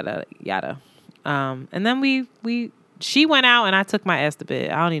 yada, yada, yada. And then she went out and I took my ass to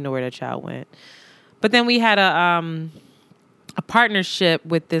bed. I don't even know where that child went. But then we had a partnership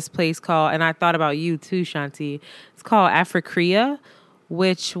with this place called, and I thought about you too, Shanti. It's called Africrea,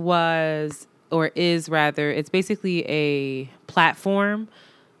 which was, or is rather, it's basically a platform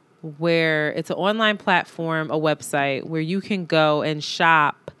where it's an online platform, a website where you can go and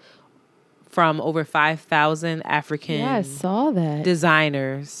shop from over 5,000 African I saw that.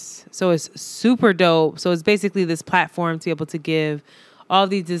 designers. So it's super dope. So it's basically this platform to be able to give all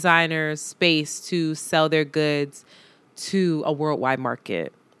these designers space to sell their goods to a worldwide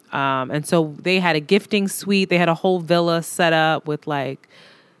market. And so they had a gifting suite. They had a whole villa set up with like,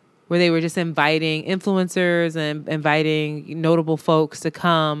 where they were just inviting influencers and inviting notable folks to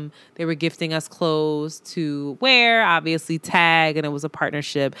come. They were gifting us clothes to wear, obviously tag, and it was a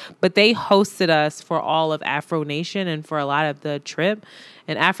partnership. But they hosted us for all of Afro Nation and for a lot of the trip.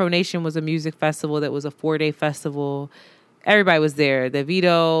 And Afro Nation was a music festival that was a 4-day festival. Everybody was there.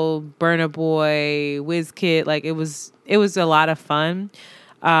 Davido, Burna Boy, Wizkid. Like it was a lot of fun.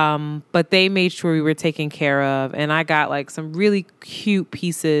 But they made sure we were taken care of, and I got like some really cute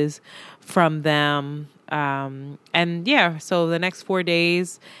pieces from them. And yeah, so the next 4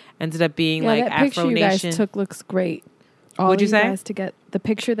 days ended up being like that Afro picture you Nation. guys took looks great. What'd you say? Guys to get the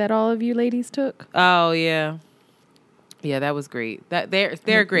picture that all of you ladies took. Oh yeah, that was great. That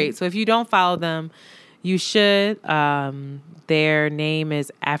they're great. So if you don't follow them, you should. Their name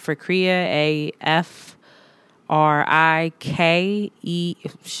is Africrea, Krea, Afrikrea.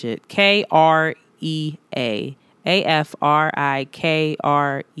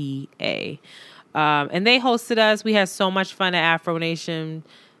 And they hosted us. We had so much fun at Afro Nation.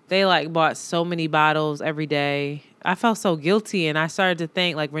 They like bought so many bottles every day. I felt so guilty, and I started to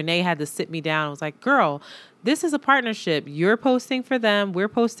think like Renee had to sit me down. I was like, girl, this is a partnership. You're posting for them. We're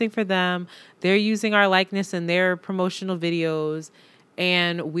posting for them. They're using our likeness in their promotional videos.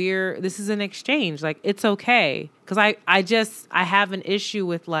 And this is an exchange. Like, it's okay. Because I have an issue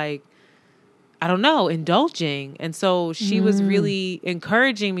with like, I don't know, indulging. And so she was really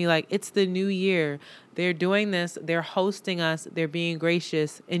encouraging me, like, it's the new year. They're doing this. They're hosting us. They're being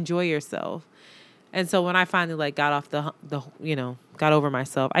gracious. Enjoy yourself. And so when I finally like got off got over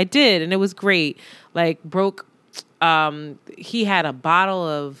myself, I did. And it was great. Like he had a bottle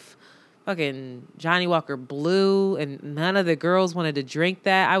of fucking Johnny Walker Blue, and none of the girls wanted to drink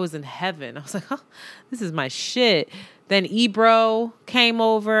that. I was in heaven. I was like, oh, this is my shit. Then Ebro came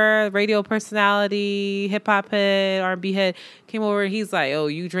over, radio personality, hip hop head, R&B head, came over, and he's like, oh,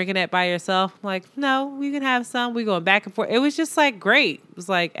 you drinking that by yourself? I'm like, no, we can have some. We going back and forth. It was just like great. It was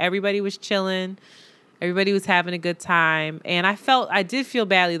like everybody was chilling. Everybody was having a good time. And I did feel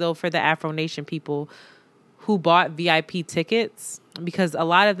badly though for the Afro Nation people who bought VIP tickets, because a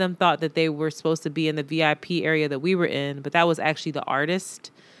lot of them thought that they were supposed to be in the VIP area that we were in, but that was actually the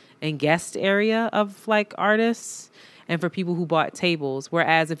artist and guest area of like artists and for people who bought tables.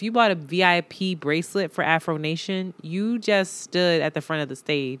 Whereas if you bought a VIP bracelet for Afro Nation, you just stood at the front of the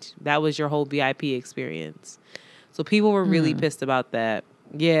stage. That was your whole VIP experience. So people were really pissed about that.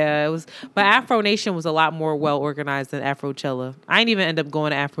 Yeah, it was. But Afro Nation was a lot more well organized than Afrochella. I didn't even end up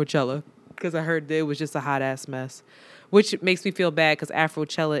going to Afrochella because I heard that it was just a hot ass mess, which makes me feel bad because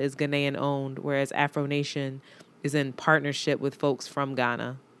Afrochella is Ghanaian owned, whereas Afro Nation is in partnership with folks from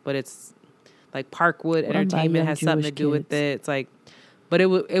Ghana. But it's like Parkwood Entertainment has something to do with it. It's like, but it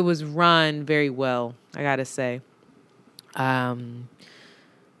was run very well, I gotta say. And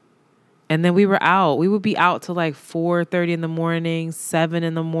then we were out. We would be out till like 4:30 in the morning, 7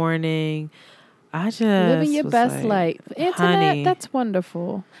 in the morning. I just living your best life. Antoinette, that's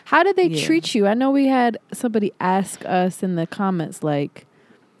wonderful. How did they treat you? I know we had somebody ask us in the comments, like,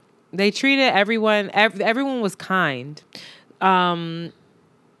 they treated everyone. Everyone was kind.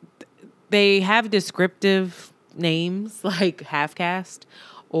 They have descriptive names like half caste,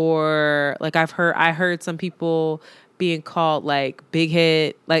 or like I heard some people being called like big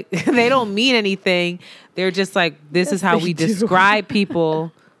head. Like they don't mean anything. They're just like, this is how we describe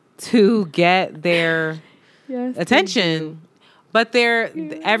people to get their attention. But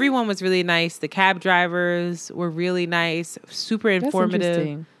everyone was really nice. The cab drivers were really nice, super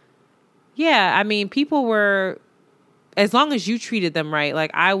informative. Yeah, I mean, people were, as long as you treated them right,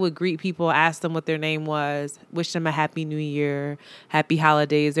 like I would greet people, ask them what their name was, wish them a happy new year, happy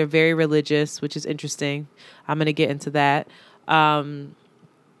holidays. They're very religious, which is interesting. I'm going to get into that.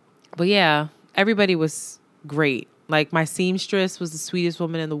 But yeah, everybody was great. Like my seamstress was the sweetest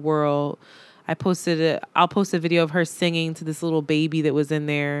woman in the world. I'll post a video of her singing to this little baby that was in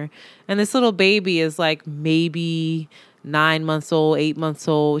there. And this little baby is like maybe 9 months old, 8 months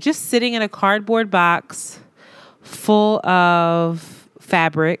old, just sitting in a cardboard box full of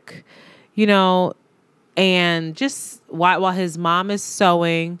fabric, you know, and just while his mom is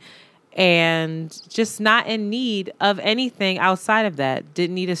sewing and just not in need of anything outside of that.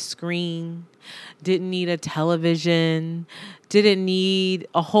 Didn't need a screen, didn't need a television, didn't need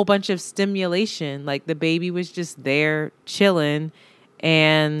a whole bunch of stimulation. Like the baby was just there chilling,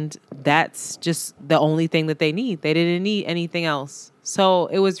 and that's just the only thing that they need. They didn't need anything else. So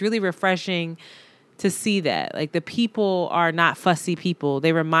it was really refreshing to see that. Like the people are not fussy people.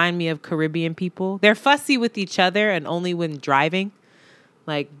 They remind me of Caribbean people. They're fussy with each other and only when driving.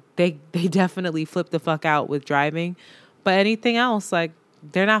 Like they definitely flip the fuck out with driving. But anything else, like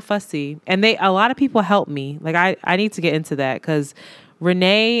they're not fussy. And a lot of people help me. Like I need to get into that because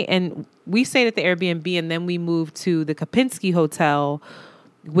Renee and we stayed at the Airbnb and then we moved to the Kempinski Hotel,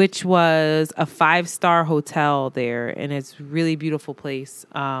 which was a 5-star hotel there. And it's a really beautiful place.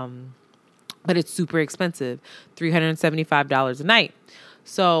 But it's super expensive, $375 a night.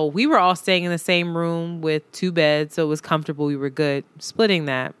 So we were all staying in the same room with 2 beds. So it was comfortable. We were good splitting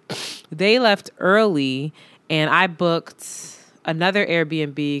that. They left early and I booked another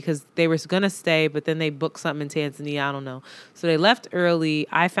Airbnb because they were going to stay, but then they booked something in Tanzania. I don't know. So they left early.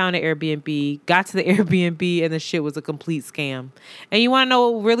 I found an Airbnb, got to the Airbnb, and the shit was a complete scam. And you want to know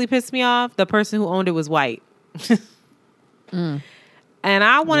what really pissed me off? The person who owned it was white. And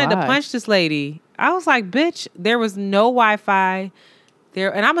I wanted to punch this lady. I was like, bitch, there was no Wi-Fi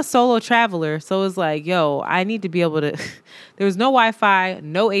there. And I'm a solo traveler. So it was like, yo, I need to be able to. There was no Wi-Fi,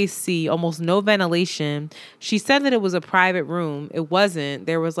 no AC, almost no ventilation. She said that it was a private room. It wasn't.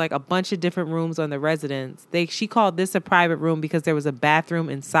 There was like a bunch of different rooms on the residence. She called this a private room because there was a bathroom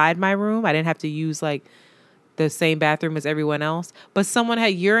inside my room. I didn't have to use like the same bathroom as everyone else. But someone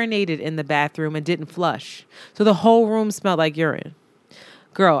had urinated in the bathroom and didn't flush. So the whole room smelled like urine.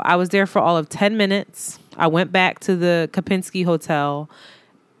 Girl, I was there for all of 10 minutes. I went back to the Kempinski Hotel,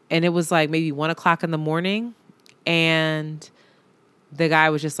 and it was like maybe 1 o'clock in the morning. And the guy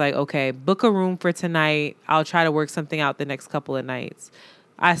was just like, okay, book a room for tonight. I'll try to work something out the next couple of nights.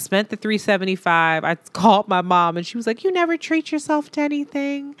 I spent the $375. I called my mom, and she was like, you never treat yourself to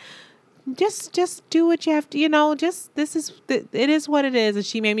anything. Just do what you have to, it is what it is. And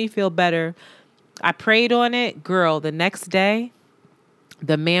she made me feel better. I prayed on it. Girl, the next day,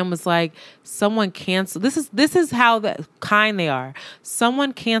 the man was like, someone canceled. This is how kind they are.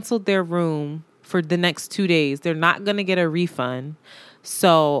 Someone canceled their room for the next 2 days. They're not going to get a refund.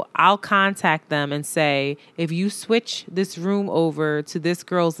 So I'll contact them and say, if you switch this room over to this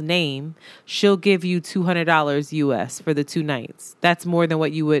girl's name, she'll give you $200 US for the 2 nights. That's more than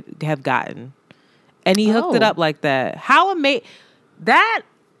what you would have gotten. And he hooked it up like that. How amazing.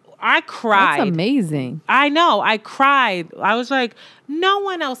 I cried. That's amazing. I know. I cried. I was like, no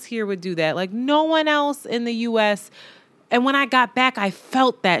one else here would do that. Like, no one else in the U.S. And when I got back, I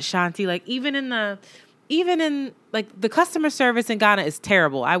felt that, Shanti. Like, even in the customer service in Ghana is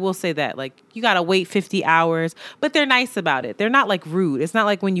terrible. I will say that. Like, you got to wait 50 hours, but they're nice about it. They're not like rude. It's not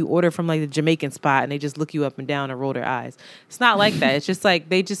like when you order from like the Jamaican spot and they just look you up and down and roll their eyes. It's not like that. It's just like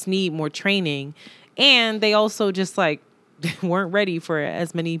they just need more training. And they also just like weren't ready for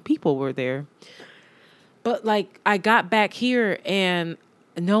as many people were there. But like I got back here and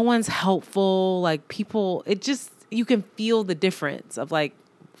no one's helpful. Like people, you can feel the difference of like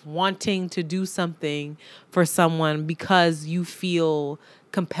wanting to do something for someone because you feel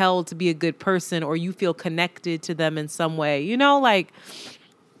compelled to be a good person or you feel connected to them in some way. You know, like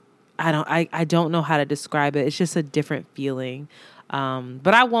I don't know how to describe it. It's just a different feeling.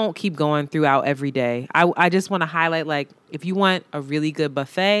 But I won't keep going throughout every day. I just want to highlight, like, if you want a really good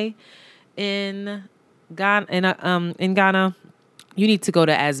buffet in Ghana, you need to go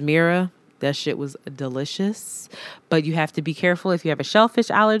to Asmira. That shit was delicious. But you have to be careful if you have a shellfish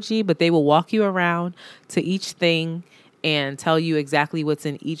allergy, but they will walk you around to each thing and tell you exactly what's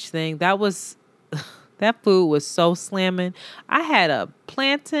in each thing. That food was so slamming. I had a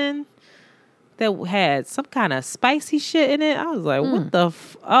plantain that had some kind of spicy shit in it. I was like, what the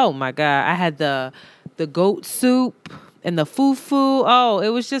oh my God. I had the goat soup and the fufu. Oh, it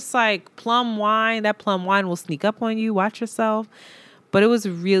was just like plum wine. That plum wine will sneak up on you. Watch yourself. But it was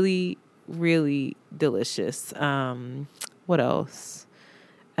really, really delicious. What else?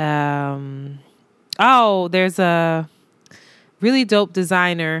 There's a really dope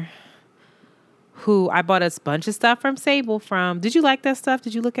designer who I bought a bunch of stuff from Sable from. Did you like that stuff?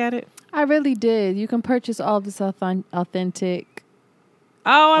 Did you look at it? I really did. You can purchase all this authentic.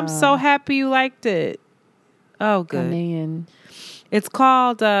 Oh, I'm so happy you liked it. Oh, good. Ghanaian. It's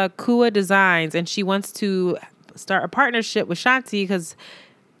called Kua Designs, and she wants to start a partnership with Shanti because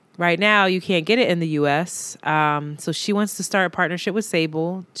right now you can't get it in the U.S. So she wants to start a partnership with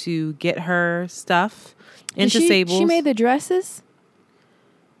Sable to get her stuff into Sable. She made the dresses?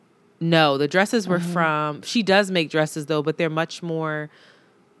 No, the dresses were from... She does make dresses, though, but they're much more...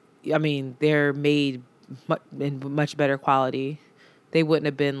 I mean, they're made in much better quality. They wouldn't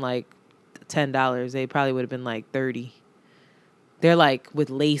have been like $10. They probably would have been like $30. They're like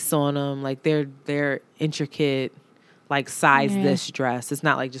with lace on them. Like they're intricate, like size this dress. It's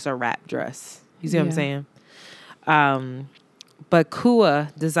not like just a wrap dress. You see what I'm saying? But Kua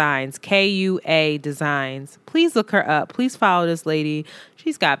Designs, Kua Designs. Please look her up. Please follow this lady.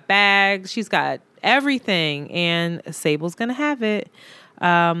 She's got bags. She's got everything. And Sable's going to have it.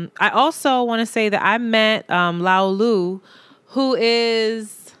 I also want to say that I met Lao Lu, who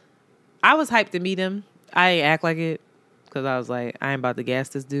is... I was hyped to meet him. I ain't act like it because I was like, I ain't about to gas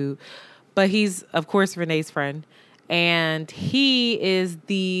this dude. But he's, of course, Renee's friend. And he is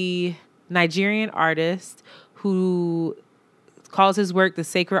the Nigerian artist who calls his work the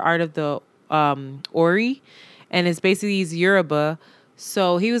sacred art of the Ori. And it's basically he's Yoruba.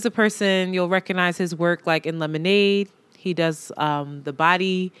 So he was a person, you'll recognize his work like in Lemonade. He does the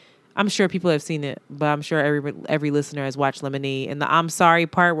body. I'm sure people have seen it, but I'm sure every listener has watched Lemonade. And the I'm Sorry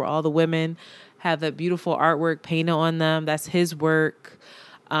part where all the women have that beautiful artwork painted on them. That's his work.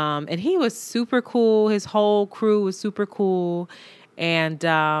 And he was super cool. His whole crew was super cool.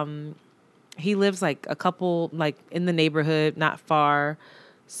 And he lives like a couple, like in the neighborhood, not far.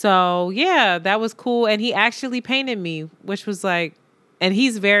 So yeah, that was cool. And he actually painted me, which was like, and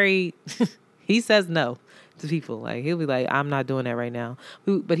he's very, he says no to people. Like he'll be like, I'm not doing that right now.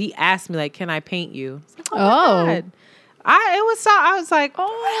 But he asked me like, can I paint you? Like, oh my God. I was like,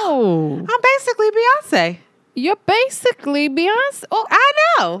 oh, I'm basically Beyonce. You're basically Beyonce. Oh, I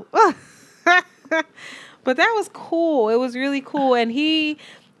know. But that was cool. It was really cool. And we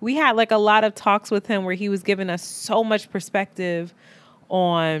had like a lot of talks with him where he was giving us so much perspective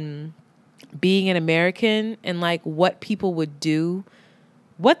on being an American and like what people would do,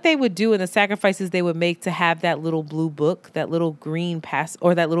 what they would do and the sacrifices they would make to have that little blue book, that little green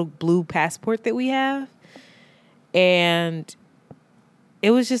or that little blue passport that we have. And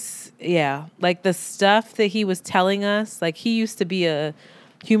it was just, yeah, like the stuff that he was telling us, like he used to be a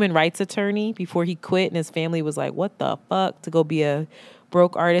human rights attorney before he quit and his family was like, what the fuck, to go be a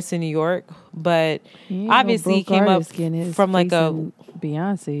broke artist in New York. But obviously he came up from like a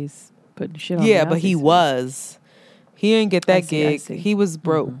Beyonce's putting shit on. Yeah, Beyonce's but he was. He didn't get that gig. He was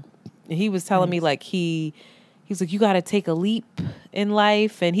broke. Mm-hmm. He was telling me like he's like, you got to take a leap in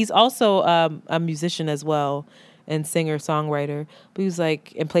life. And he's also a musician as well and singer songwriter. But he was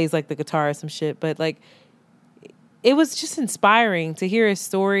like, and plays like the guitar or some shit. But like, it was just inspiring to hear his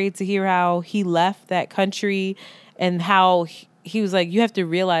story, to hear how he left that country and how he was like, you have to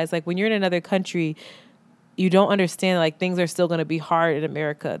realize like when you're in another country, you don't understand like things are still going to be hard in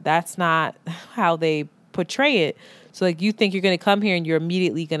America. That's not how they portray it. So like you think you're going to come here and you're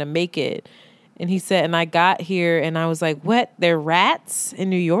immediately going to make it. And he said, and I got here and I was like, what? There are rats in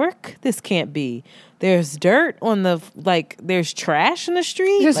New York? This can't be. There's dirt on there's trash in the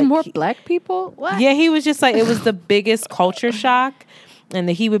street. There's like, more black people? What? Yeah, he was just like, it was the biggest culture shock. And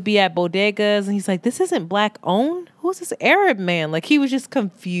that he would be at bodegas and he's like, this isn't black owned? Who's this Arab man? Like he was just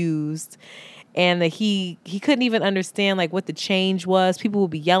confused. And that he couldn't even understand like what the change was. People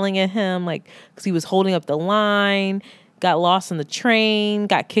would be yelling at him like because he was holding up the line, got lost on the train,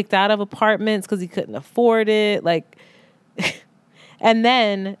 got kicked out of apartments because he couldn't afford it. Like, and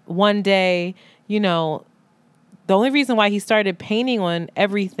then one day, you know, the only reason why he started painting on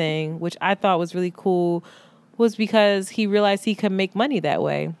everything, which I thought was really cool, was because he realized he could make money that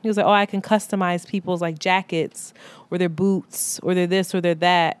way. He was like, oh, I can customize people's like jackets or their boots or their this or their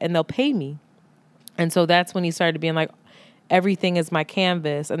that, and they'll pay me. And so that's when he started being like, everything is my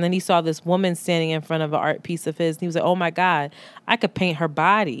canvas. And then he saw this woman standing in front of an art piece of his. And he was like, oh my God, I could paint her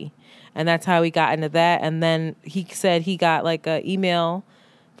body. And that's how he got into that. And then he said he got like an email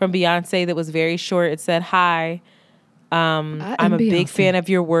from Beyonce that was very short. It said, hi, I'm a big fan of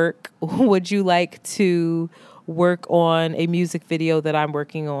your work. Would you like to work on a music video that I'm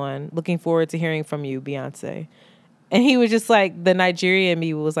working on? Looking forward to hearing from you, Beyonce. And he was just like, the Nigerian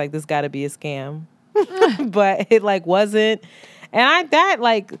me was like, this got to be a scam. But it like wasn't.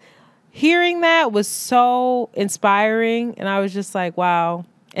 And hearing that was so inspiring. And I was just like, wow.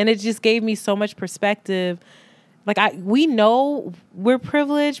 And it just gave me so much perspective. Like we know we're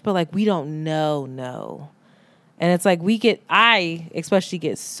privileged, but like we don't know. And it's like I especially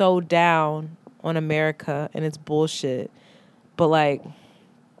get so down on America and its bullshit. But like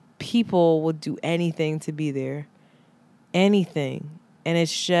people would do anything to be there. Anything. And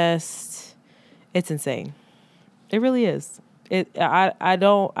it's insane. It really is. I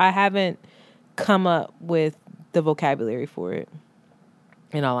haven't come up with the vocabulary for it,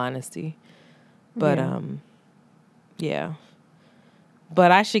 in all honesty. But yeah.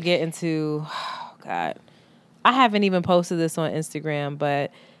 But I should get into, oh God. I haven't even posted this on Instagram,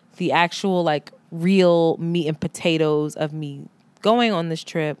 but the actual like real meat and potatoes of me going on this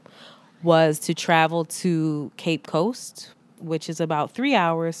trip was to travel to Cape Coast, which is about 3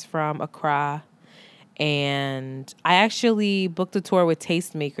 hours from Accra. And I actually booked a tour with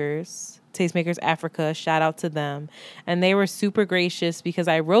Tastemakers Africa. Shout out to them. And they were super gracious because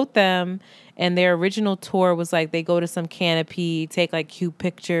I wrote them, and their original tour was like they go to some canopy, take like cute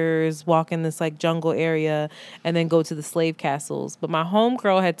pictures, walk in this like jungle area, and then go to the slave castles. But my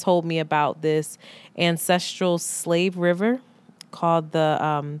homegirl had told me about this ancestral slave river called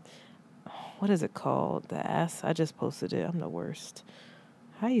the what is it called? I just posted it. I'm the worst.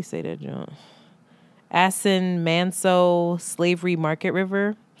 How you say that, John? Asin Manso Slavery Market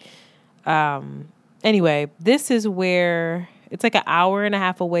River. Anyway, this is where it's like an hour and a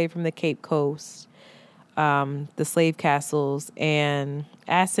half away from the Cape Coast, the slave castles. And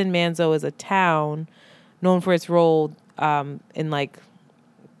Asin Manso is a town known for its role in like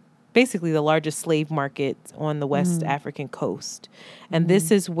basically the largest slave market on the West African coast. And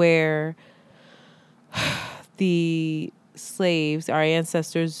this is where the slaves, our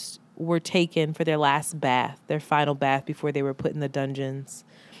ancestors, were taken for their last bath, their final bath before they were put in the dungeons.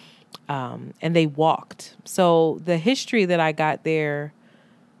 And they walked. So the history that I got there,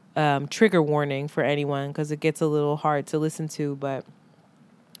 trigger warning for anyone, because it gets a little hard to listen to, but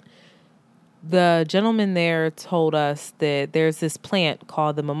the gentleman there told us that there's this plant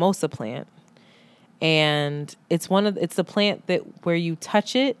called the mimosa plant. And it's the plant that where you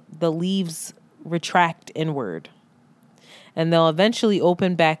touch it, the leaves retract inward. And they'll eventually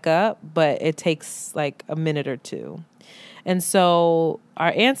open back up, but it takes like a minute or two. And so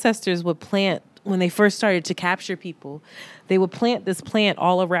our ancestors would plant, when they first started to capture people, they would plant this plant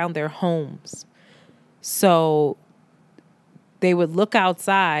all around their homes. So they would look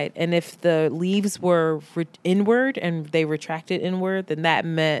outside, and if the leaves were inward and they retracted inward, then that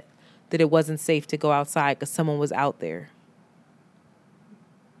meant that it wasn't safe to go outside because someone was out there.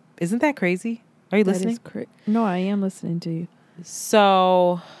 Isn't that crazy? Are you listening? No, I am listening to you.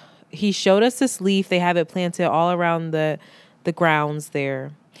 So he showed us this leaf. They have it planted all around the grounds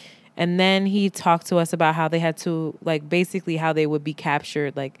there. And then he talked to us about how they had to, like, basically how they would be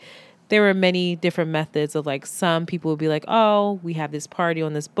captured. Like, there were many different methods of, like, some people would be like, oh, we have this party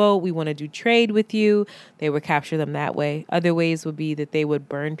on this boat. We want to do trade with you. They would capture them that way. Other ways would be that they would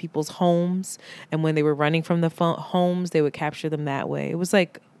burn people's homes. And when they were running from the homes, they would capture them that way. It was,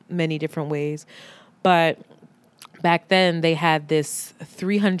 like, many different ways. But back then they had this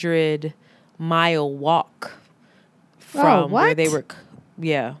 300-mile walk from where they were,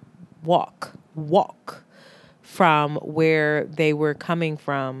 walk from where they were coming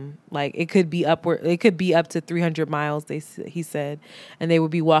from. Like it could be up to 300 miles, he said, and they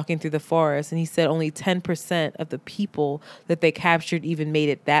would be walking through the forest. And he said only 10% of the people that they captured even made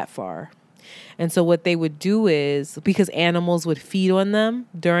it that far. And so what they would do is, because animals would feed on them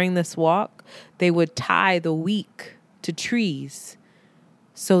during this walk, they would tie the weak to trees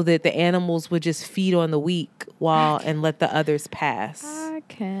so that the animals would just feed on the weak and let the others pass. I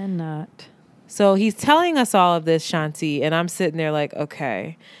cannot. So he's telling us all of this, Shanti, and I'm sitting there like,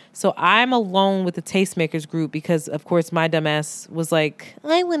 okay. So I'm alone with the Tastemakers group because, of course, my dumbass was like,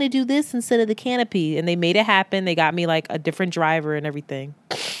 I want to do this instead of the canopy. And they made it happen. They got me like a different driver and everything.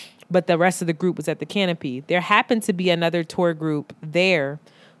 but the rest of the group was at the canopy. There happened to be another tour group there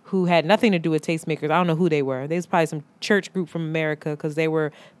who had nothing to do with Tastemakers. I don't know who they were. They was probably some church group from America because they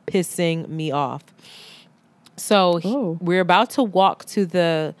were pissing me off. So we're about to walk to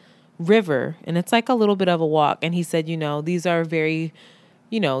the river, and it's like a little bit of a walk. And he said, these are these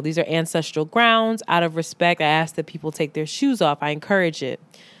are ancestral grounds. Out of respect, I ask that people take their shoes off. I encourage it.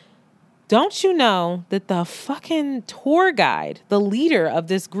 Don't you know that the fucking tour guide, the leader of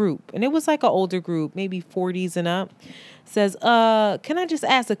this group, and it was like an older group, maybe 40s and up, says, can I just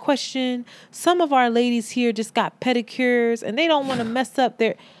ask a question? Some of our ladies here just got pedicures and they don't want to mess up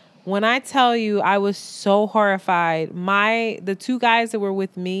their... When I tell you, I was so horrified. The two guys that were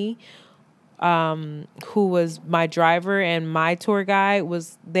with me, who was my driver and my tour guide,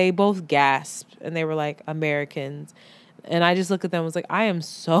 they both gasped and they were like, Americans. And I just looked at them and was like, I am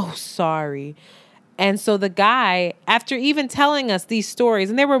so sorry. And so the guy, after even telling us these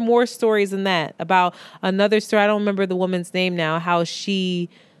stories, and there were more stories than that, about another story, I don't remember the woman's name now, how she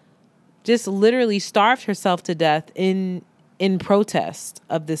just literally starved herself to death in protest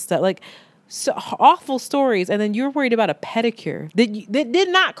of this stuff. Like, so awful stories. And then you're worried about a pedicure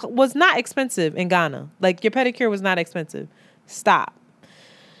that was not expensive in Ghana. Like, your pedicure was not expensive. Stop.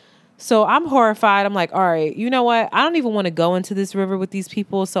 So I'm horrified. I'm like, all right, you know what? I don't even want to go into this river with these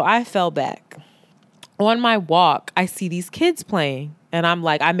people. So I fell back. On my walk, I see these kids playing. And I'm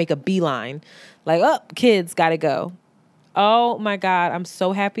like, I make a beeline. Like, oh, kids, gotta go. Oh my God, I'm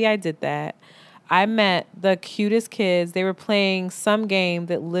so happy I did that. I met the cutest kids. They were playing some game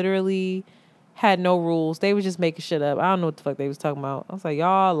that literally had no rules. They were just making shit up. I don't know what the fuck they was talking about. I was like,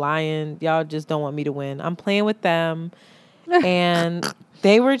 y'all lying. Y'all just don't want me to win. I'm playing with them. And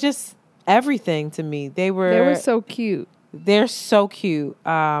they were just everything to me. They were so cute. They're so cute.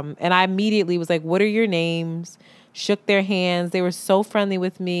 And I immediately was like, what are your names? Shook their hands. They were so friendly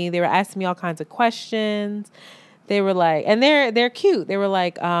with me. They were asking me all kinds of questions. They were like, and they're cute. They were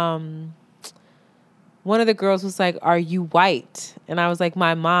like, one of the girls was like, are you white? And I was like,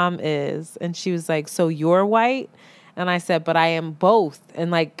 my mom is. And she was like, so you're white? And I said, but I am both.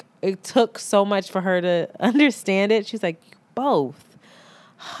 And like, it took so much for her to understand it. She's like, both.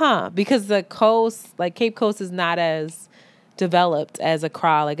 Huh? Because the coast, like Cape Coast, is not as developed as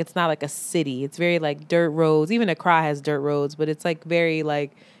Accra. Like, it's not like a city. It's very like dirt roads. Even Accra has dirt roads, but it's like very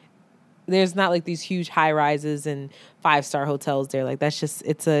like, there's not like these huge high rises and 5-star hotels there. Like, that's just,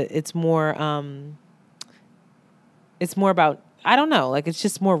 it's more about, I don't know, like, it's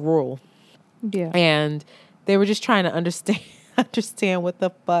just more rural. Yeah. And they were just trying to understand what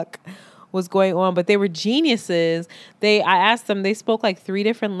the fuck was going on, but they were geniuses. I asked them, they spoke like 3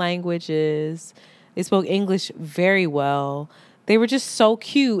 different languages. They spoke English very well. They were just so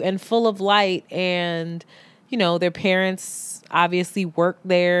cute and full of light, and their parents obviously work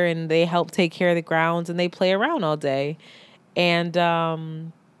there and they help take care of the grounds and they play around all day. And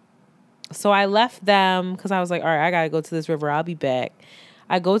so I left them because I was like, all right, I gotta go to this river. I'll be back.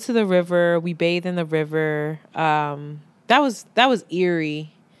 I go to the river. We bathe in the river. That was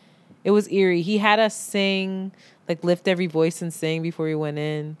eerie. It was eerie. He had us sing, like, lift every voice and sing before we went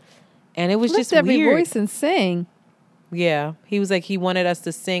in. And it was just weird. Lift every voice and sing? Yeah. He was like, he wanted us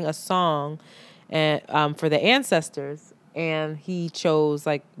to sing a song and for the ancestors. And he chose,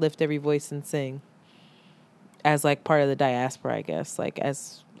 like, lift every voice and sing as, like, part of the diaspora, I guess, like,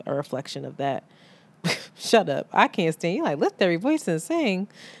 as a reflection of that. Shut up. I can't stand you. Like, lift every voice and sing.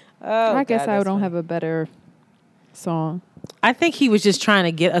 Oh, I guess I don't have a better song. I think he was just trying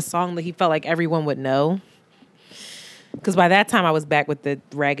to get a song that he felt like everyone would know. Because by that time I was back with the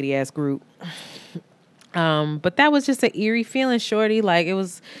raggedy ass group. But that was just an eerie feeling, shorty. Like, it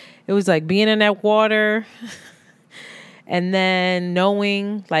was like being in that water and then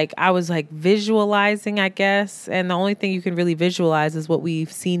knowing, like, I was like visualizing, I guess. And the only thing you can really visualize is what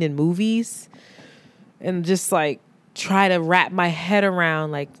we've seen in movies. And just like try to wrap my head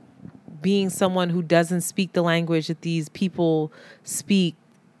around, like, being someone who doesn't speak the language that these people speak,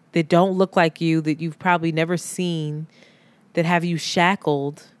 that don't look like you, that you've probably never seen, that have you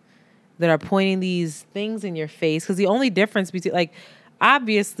shackled, that are pointing these things in your face. Because the only difference between, like,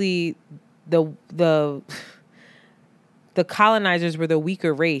 obviously the colonizers were the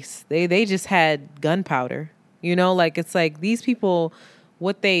weaker race. They just had gunpowder, like, it's like these people,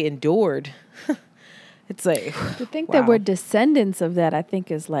 what they endured. It's like, to think that we're descendants of that, I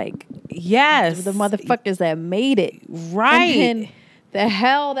think, is like, yes, the motherfuckers that made it. Right. And then the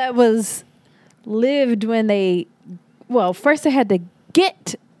hell that was lived when first they had to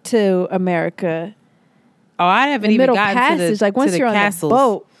get to America. Oh, I haven't even gotten passage. to the like, once to you're the on castles. the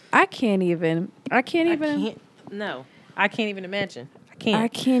boat, I can't even. No, I can't even imagine. I can't. I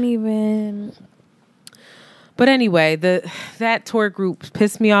can't even. But anyway, that tour group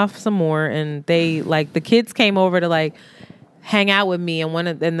pissed me off some more, and they like the kids came over to like hang out with me,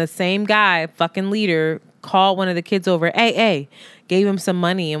 and the same guy, fucking leader, called one of the kids over, hey, gave him some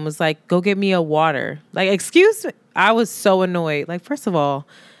money and was like, go get me a water. Like, excuse me. I was so annoyed. Like, first of all,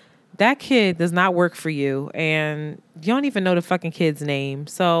 that kid does not work for you, and you don't even know the fucking kid's name.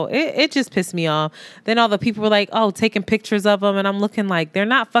 So it just pissed me off. Then all the people were like, oh, taking pictures of them, and I'm looking like, they're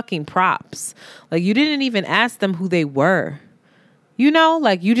not fucking props. Like, you didn't even ask them who they were. You know,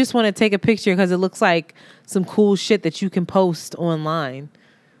 like, you just want to take a picture because it looks like some cool shit that you can post online.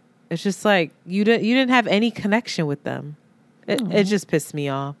 It's just like, you didn't have any connection with them. It just pissed me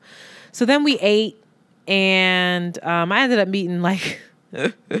off. So then we ate, and I ended up meeting like...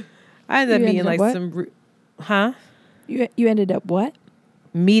 I ended up meeting like some, You ended up what?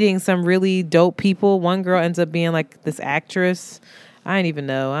 Meeting some really dope people. One girl ends up being like this actress. I didn't even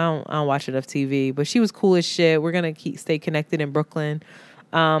know. I don't watch enough TV, but she was cool as shit. We're gonna stay connected in Brooklyn.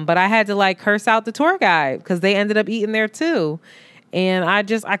 But I had to like curse out the tour guide because they ended up eating there too. And I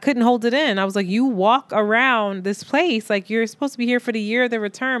couldn't hold it in. I was like, you walk around this place like you're supposed to be here for the year of the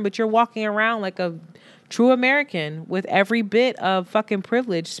return, but you're walking around like a true American with every bit of fucking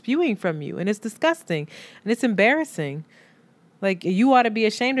privilege spewing from you. And it's disgusting. And it's embarrassing. Like, you ought to be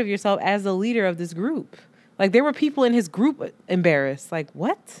ashamed of yourself as the leader of this group. Like, there were people in his group embarrassed. Like,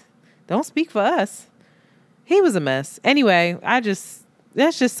 what? Don't speak for us. He was a mess. Anyway,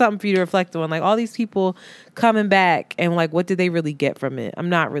 that's just something for you to reflect on. Like, all these people coming back and like, what did they really get from it? I'm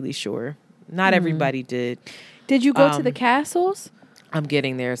not really sure. Not everybody did. Did you go to the castles? I'm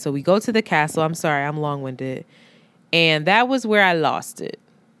getting there. So we go to the castle. I'm sorry, I'm long-winded. And that was where I lost it.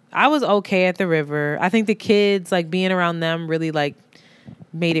 I was okay at the river. I think the kids, like being around them really like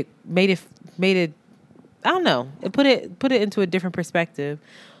made it, I don't know. It put it into a different perspective.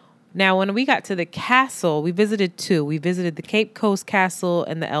 Now, when we got to the castle, we visited two. We visited the Cape Coast Castle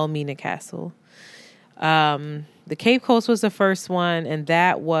and the Elmina Castle. The Cape Coast was the first one, and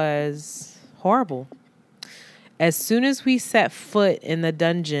that was horrible. As soon as we set foot in the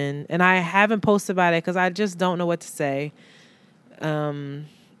dungeon, and I haven't posted about it because I just don't know what to say.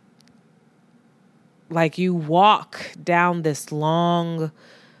 Like, you walk down this long,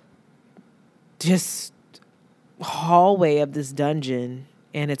 just hallway of this dungeon,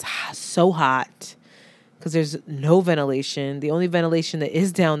 and it's so hot because there's no ventilation. The only ventilation that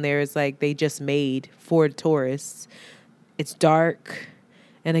is down there is like they just made for tourists. It's dark.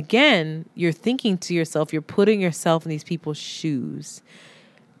 And again, you're thinking to yourself, you're putting yourself in these people's shoes.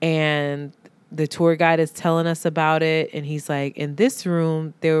 And the tour guide is telling us about it. And he's like, in this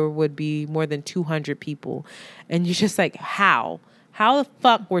room, there would be more than 200 people. And you're just like, how? How the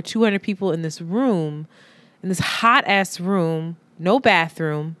fuck were 200 people in this room, in this hot ass room, no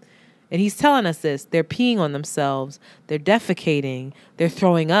bathroom? And he's telling us this. They're peeing on themselves. They're defecating. They're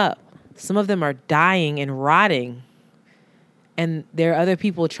throwing up. Some of them are dying and rotting. And there are other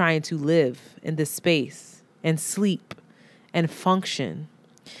people trying to live in this space and sleep and function.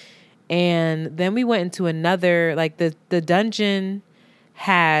 And then we went into another, like the dungeon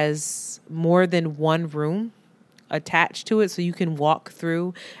has more than one room attached to it so you can walk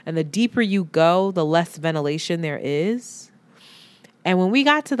through. And the deeper you go, the less ventilation there is. And when we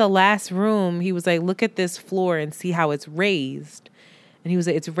got to the last room, he was like, look at this floor and see how it's raised. And he was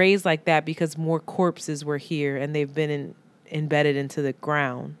like, it's raised like that because more corpses were here and they've been embedded into the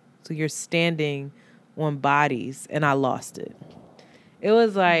ground. So you're standing on bodies, and I lost it. It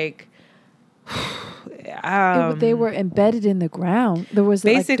was like they were embedded in the ground. There was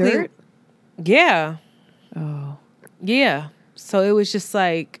basically like dirt? Yeah. Oh. Yeah. So it was just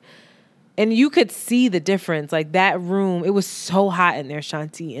like, and you could see the difference. Like that room, it was so hot in there,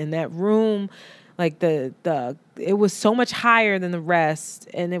 Shanti. And that room, like it was so much higher than the rest.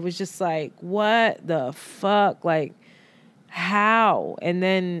 And it was just like, what the fuck? Like, how? And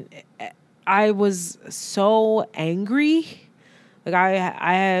then I was so angry. Like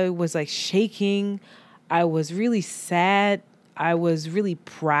I was like shaking. I was really sad. I was really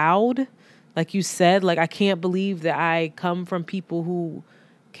proud. Like you said, like I can't believe that I come from people who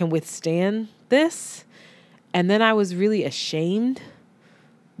can withstand this. And then I was really ashamed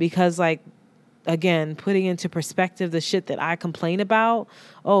because, like, again, putting into perspective the shit that I complain about.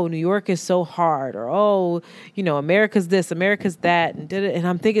 Oh, New York is so hard. Or, oh, you know, America's this, America's that. And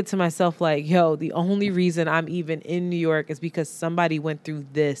I'm thinking to myself, like, yo, the only reason I'm even in New York is because somebody went through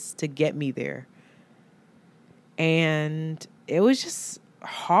this to get me there. And it was just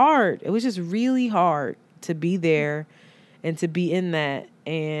hard. It was just really hard to be there and to be in that.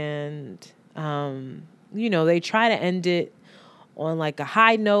 And, you know, they try to end it on like a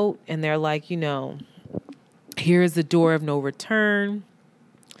high note, and they're like, here's the door of no return.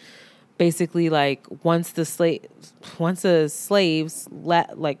 Basically, like once the slaves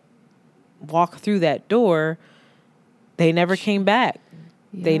walk through that door, they never came back.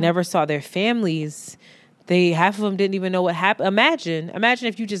 Yeah. They never saw their families. Half of them didn't even know what happened. Imagine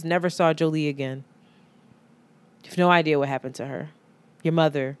if you just never saw Jolie again. You have no idea what happened to her, your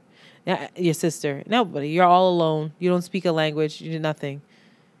mother, your sister, nobody. You're all alone. You don't speak a language. You did nothing,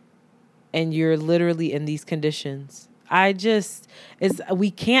 and you're literally in these conditions.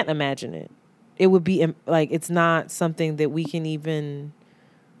 We can't imagine it. It would be like, it's not something that we can even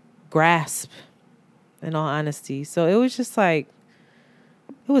grasp, in all honesty. So it was just like,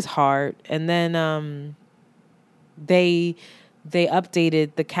 it was hard. And then they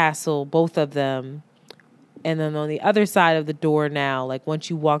updated the castle, both of them. And then on the other side of the door now, like once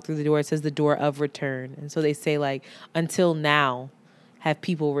you walk through the door, it says the door of return. And so they say like, until now have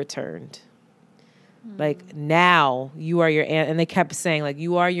people returned. Like now you are and they kept saying like,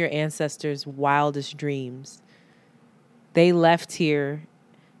 you are your ancestors' wildest dreams. They left here.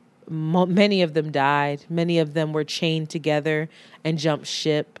 Many of them died. Many of them were chained together and jumped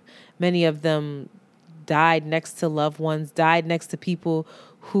ship. Many of them died next to loved ones, died next to people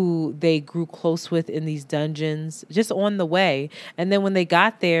who they grew close with in these dungeons, just on the way. And then when they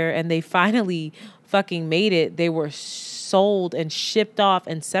got there and they finally fucking made it, they were sold and shipped off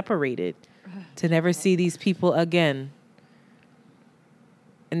and separated to never see these people again.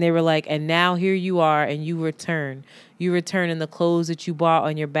 And they were like, and now here you are, and you return. You return in the clothes that you bought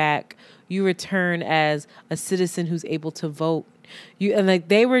on your back. You return as a citizen who's able to vote. And like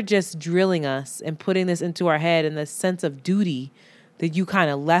they were just drilling us and putting this into our head, and the sense of duty that you kind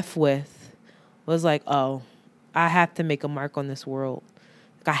of left with was like, oh, I have to make a mark on this world.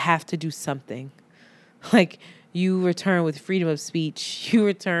 Like, I have to do something. Like, you return with freedom of speech. You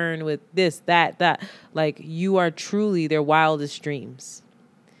return with this, that. Like, you are truly their wildest dreams.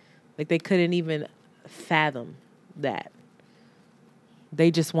 Like, they couldn't even fathom that. They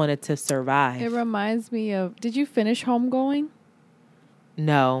just wanted to survive. It reminds me of, did you finish Homegoing?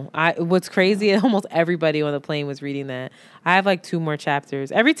 No. What's crazy, almost everybody on the plane was reading that. I have like 2 more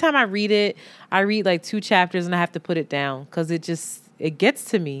chapters. Every time I read it, I read like 2 chapters and I have to put it down because it gets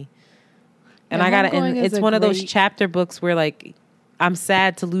to me. And and it's one of those chapter books where like I'm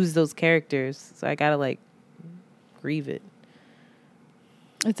sad to lose those characters. So I gotta like grieve it.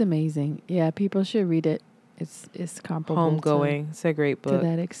 It's amazing. Yeah, people should read it. It's comparable. Homegoing. It's a great book. To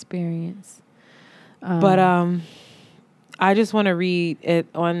that experience. But I just want to read it.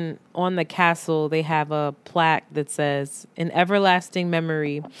 On the castle, they have a plaque that says, "In everlasting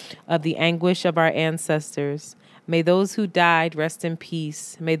memory of the anguish of our ancestors, may those who died rest in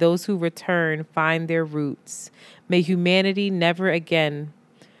peace. May those who return find their roots. May humanity never again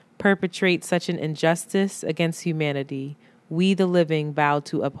perpetrate such an injustice against humanity. We, the living, vow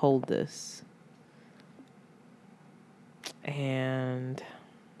to uphold this." And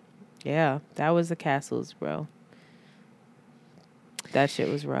yeah, that was the castles, bro. That shit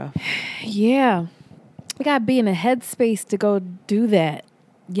was rough. Yeah. I gotta be in a headspace to go do that,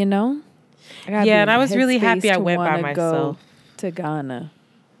 you know? Yeah, and I was really happy I went by myself. To Ghana.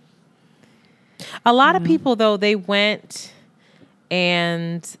 A lot of people, though, they went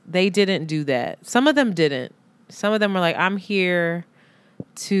and they didn't do that. Some of them didn't. Some of them were like, I'm here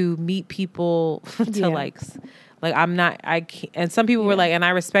to meet people I can't. And some people were like, and I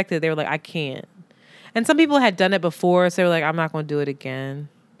respected it, they were like, I can't. And some people had done it before, so they were like, I'm not going to do it again.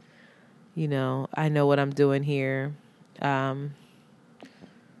 You know, I know what I'm doing here.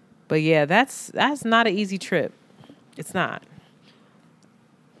 But yeah, that's not an easy trip. It's not.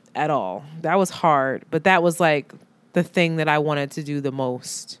 At all. That was hard, but that was like the thing that I wanted to do the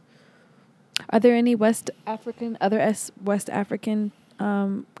most. Are there any West African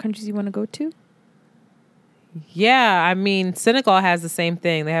countries you want to go to? Yeah, I mean, Senegal has the same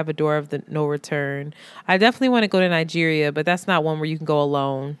thing. They have a door of the no return. I definitely want to go to Nigeria, but that's not one where you can go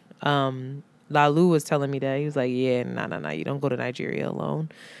alone. Lalu was telling me that. He was like, yeah, no, you don't go to Nigeria alone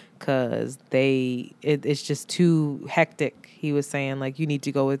because it's just too hectic. He was saying, like, you need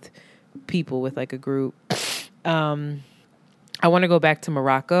to go with people, with like a group. I want to go back to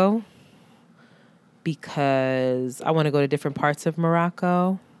Morocco because I want to go to different parts of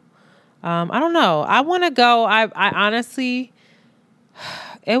Morocco. I don't know. I want to go. I honestly,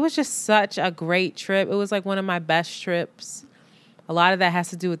 it was just such a great trip. It was like one of my best trips. A lot of that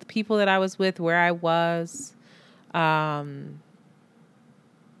has to do with the people that I was with, where I was,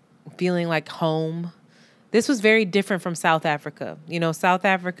 feeling like home. This was very different from South Africa. You know, South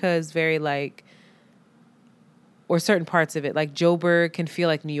Africa is very like or certain parts of it. Like Joburg can feel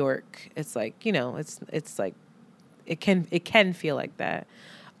like New York. It's like, it's like it can feel like that.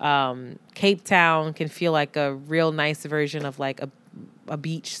 Cape Town can feel like a real nice version of like a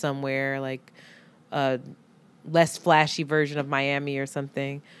beach somewhere, like a less flashy version of Miami or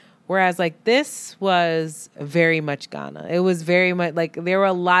something. Whereas like this was very much Ghana. It was very much like there were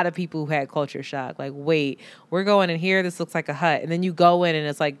a lot of people who had culture shock. Like, wait, we're going in here. This looks like a hut. And then you go in and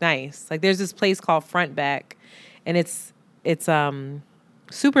it's like nice. Like there's this place called Frontback and it's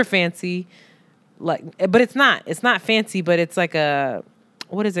super fancy. Like, but it's not fancy, but it's like a,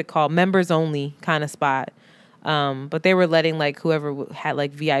 what is it called? Members only kind of spot. But they were letting like whoever had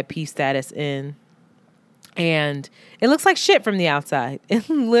like VIP status in. And it looks like shit from the outside. It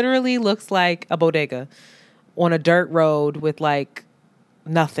literally looks like a bodega on a dirt road with like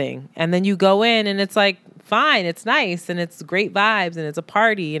nothing. And then you go in and it's like, fine, it's nice and it's great vibes and it's a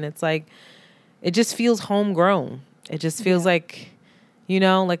party and it's like, it just feels homegrown. It just feels like,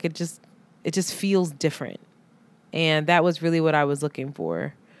 like it just feels different. And that was really what I was looking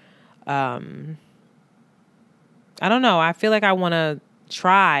for. I don't know. I feel like I want to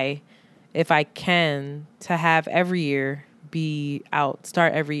try, if I can, to have every year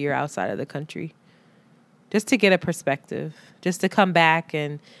start every year outside of the country. Just to get a perspective. Just to come back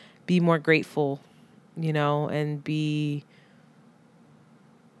and be more grateful, and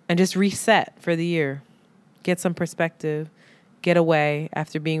just reset for the year. Get some perspective. Get away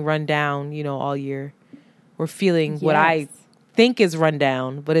after being run down, all year. Or feeling what I think is run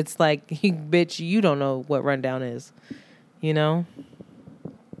down, but it's like, bitch, you don't know what rundown is, I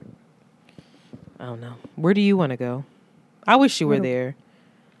don't know. Where do you want to go? I wish you were there.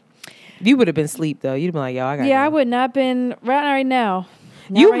 You would have been asleep, though. You'd have been like, yo, I got I would not have been right now.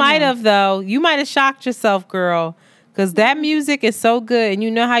 You might have, though. You might have shocked yourself, girl, because that music is so good. And you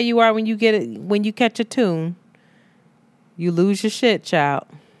know how you are when you catch a tune. You lose your shit, child.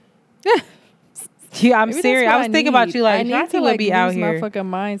 Yeah, I'm serious. I was thinking about you like, I need to be out here. My fucking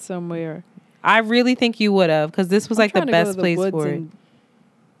mind somewhere. I really think you would have, because this was like the best place for it.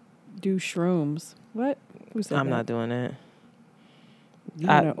 Do shrooms. What? Who said I'm that? not doing it. You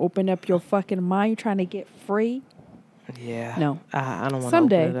want to open up your fucking mind? You trying to get free? Yeah. No. I don't want to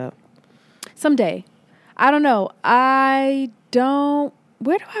open it up. Someday. I don't know. Where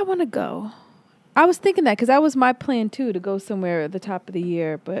do I want to go? I was thinking that because that was my plan too, to go somewhere at the top of the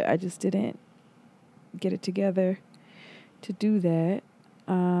year, but I just didn't get it together to do that.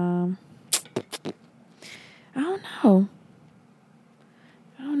 I don't know.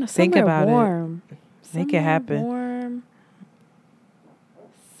 Think about warm. it. Make it happen. Warm.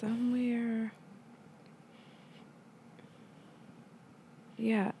 Somewhere.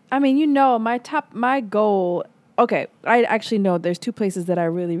 Yeah. I mean, my goal. Okay, I actually know there's two places that I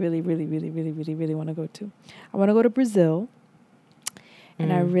really, really, really, really, really, really, really want to go to. I want to go to Brazil.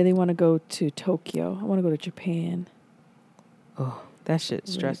 And I really want to go to Tokyo. I want to go to Japan. Oh, that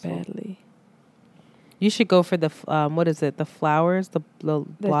shit's stressful. Really badly. You should go for the, what is it? The flowers? The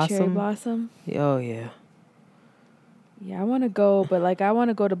blossom? The cherry blossom? Oh, yeah. Yeah, I want to go, but like I want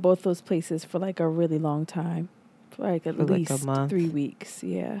to go to both those places for like a really long time. For like at least a month. 3 weeks.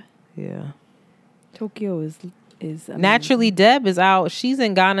 Yeah. Yeah. Tokyo is Naturally Deb is out. She's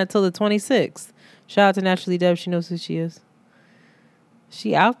in Ghana till the 26th. Shout out to Naturally Deb. She knows who she is.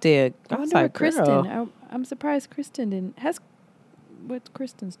 She out there. I wonder what Kristen. I'm surprised Kristen didn't. What's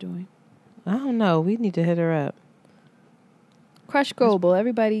Kristen's doing? I don't know. We need to hit her up. Crush Global.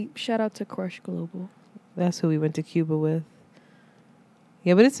 Everybody, shout out to Crush Global. That's who we went to Cuba with.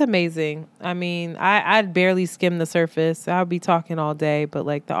 Yeah, but it's amazing. I mean, I'd barely skim the surface. I'll be talking all day, but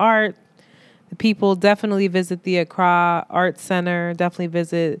like the art, the people, definitely visit the Accra Art Center. Definitely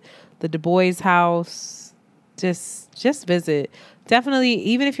visit the Du Bois House. Just visit. Definitely,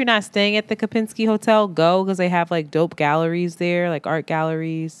 even if you're not staying at the Kempinski Hotel, go, because they have like dope galleries there, like art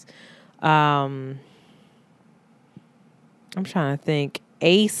galleries. I'm trying to think.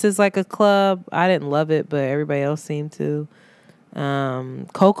 Ace is like a club. I didn't love it, but everybody else seemed to.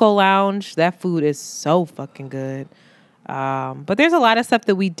 Coco Lounge, that food is so fucking good. But there's a lot of stuff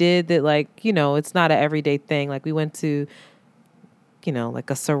that we did that, like, it's not an everyday thing. Like we went to, like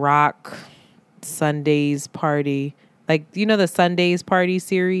a Ciroc Sundays party. Like, the Sundays party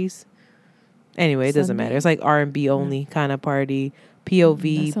series? Anyway, it doesn't matter. It's like R&B only kind of party.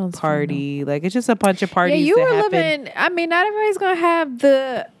 POV party. Fun, like, it's just a bunch of parties. Yeah, you were living. I mean, not everybody's going to have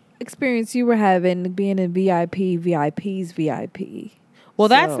the experience you were having being in VIP's VIP. Well,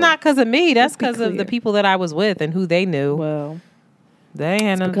 that's not because of me. That's because of the people that I was with and who they knew. Well, they ain't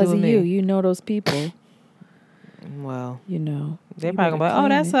had nothing to do with me. Because of you. You know those people. Well, they're probably going to be like, oh,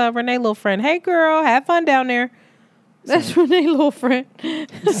 that's Renee little friend. Hey, girl, have fun down there. That's Renee little friend.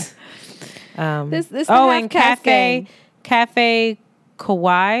 This and Cafe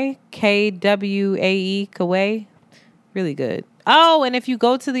Kauai, Kwae, Kauai, really good. Oh, and if you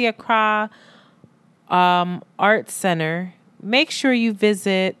go to the Accra Art Center, make sure you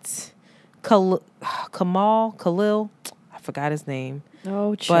visit Khalil. I forgot his name.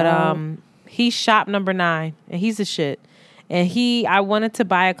 Oh, child. But he's shop number 9, and he's a shit. And I wanted to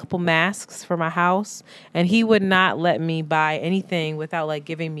buy a couple masks for my house, and he would not let me buy anything without like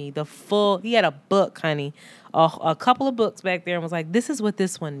giving me the full. He had a book, honey, a couple of books back there, and was like, "This is what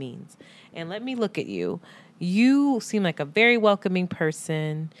this one means." And let me look at you. You seem like a very welcoming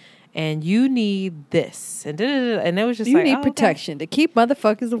person, and you need this, and and it was just you need protection to keep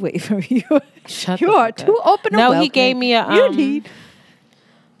motherfuckers away from you. Shut you are too open. No, he gave me you need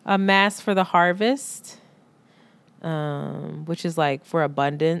a mask for the harvest. Which is like for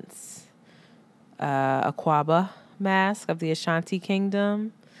abundance, Aquaba mask of the Ashanti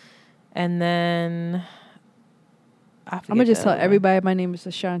Kingdom, and then I'm gonna just tell everybody my name is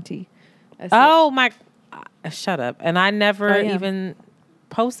Ashanti. Shut up! And I never even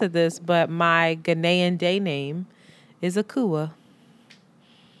posted this, but my Ghanaian day name is Akua.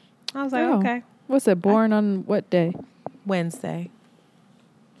 I was like, okay, what's it? Born on what day? Wednesday.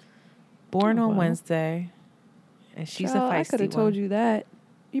 Born on Wednesday. And she's a feisty one. I could have told you that.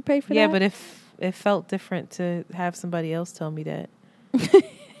 You pay for that? Yeah, but if it felt different to have somebody else tell me that.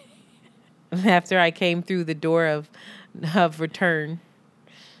 After I came through the door of return,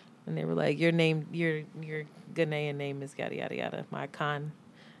 and they were like, "Your name, your Ghanaian name is yada yada yada." My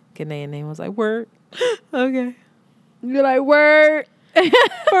Ghanaian name was like, "Word, okay." You're like, "Word, for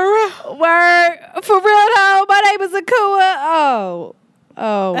real, word, for real though." My name is Akua.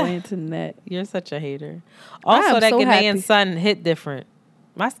 Oh, internet. You're such a hater. Also, that Ghanaian sun hit different.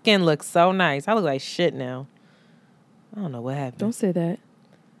 My skin looks so nice. I look like shit now. I don't know what happened. Don't say that.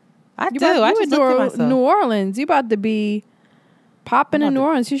 I just looked at myself. New Orleans. You about to be popping in New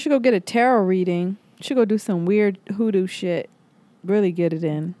Orleans. You should go get a tarot reading. You should go do some weird hoodoo shit. Really get it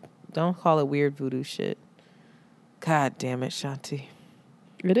in. Don't call it weird voodoo shit. God damn it, Shanti.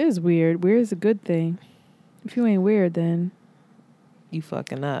 It is weird. Weird is a good thing. If you ain't weird, then you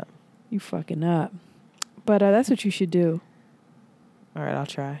fucking up. You fucking up. But that's what you should do. All right, I'll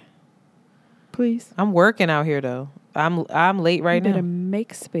try. Please. I'm working out here though. I'm late right now. You better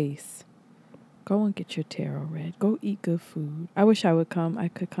make space. Go and get your tarot read. Go eat good food. I wish I would come. I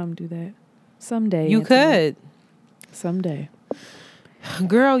could come do that someday. You could. Someday.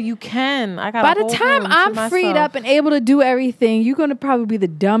 Girl, you can. I got. By the time I'm freed up and able to do everything, you're gonna probably be the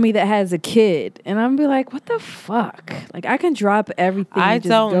dummy that has a kid, and I'm gonna be like, "What the fuck?" Like I can drop everything. I and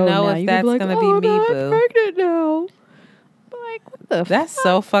just don't go know now. if that's gonna be me, boo. I'm pregnant now. Like what the? That's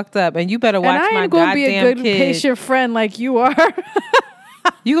so fucked up, and you better watch my goddamn kid. And I ain't gonna be a good patient friend like you are.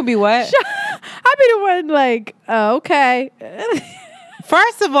 You gonna be what? I be the one like, oh, okay.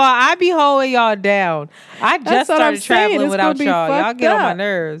 First of all, I be holding y'all down. I just started traveling without y'all. Y'all get on my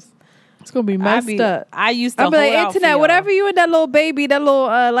nerves. It's gonna be messed up. I used to I'll be hold like, out Internet, for whatever you and that little baby, that little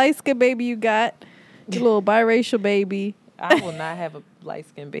light-skinned baby you got, your little biracial baby. I will not have a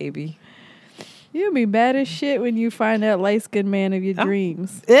light-skinned baby. You'll be mad as shit when you find that light-skinned man of your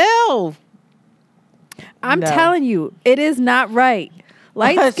dreams. Ew. I'm telling you, it is not right.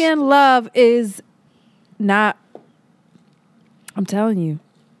 Light-skinned love is not. I'm telling you.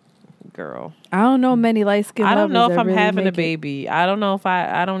 Girl. I don't know many light-skinned lovers. I don't know if I'm really having a baby. I don't know if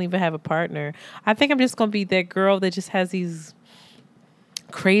I don't even have a partner. I think I'm just going to be that girl that just has these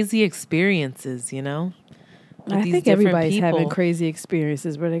crazy experiences, you know? I think everybody's having crazy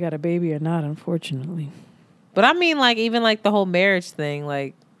experiences, whether they got a baby or not, unfortunately. But I mean, like, even like the whole marriage thing,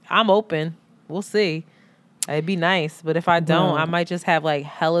 like, I'm open. We'll see. It'd be nice. But if I don't, I might just have like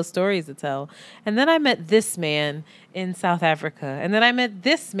hella stories to tell. And then I met this man in South Africa. And then I met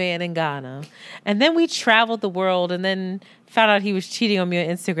this man in Ghana. And then we traveled the world and then found out he was cheating on me on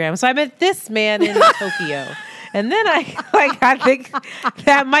Instagram. So I met this man in Tokyo. And then I think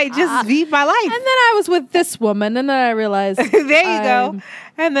that might just be my life. And then I was with this woman, and then I realized there you go.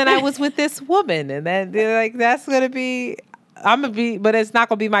 And then I was with this woman, and then like that's gonna be, I'm gonna be, but it's not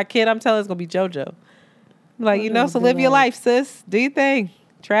gonna be my kid. I'm telling, it's gonna be JoJo. Like so live your life, sis. Do your thing.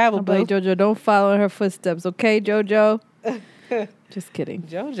 Travel, boo. Like JoJo, don't follow in her footsteps, okay, JoJo? Just kidding.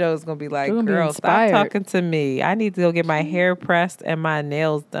 JoJo's gonna be like, girl, stop talking to me. I need to go get my hair pressed and my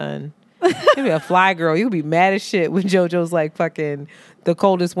nails done. You be a fly girl. You'll be mad as shit when JoJo's like fucking the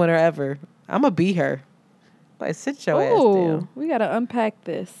coldest winter ever. I'm gonna be her. Like, sit your ass down. We gotta unpack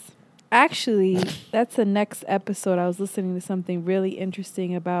this. Actually, that's the next episode. I was listening to something really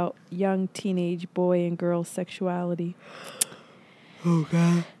interesting about young teenage boy and girl sexuality. Oh,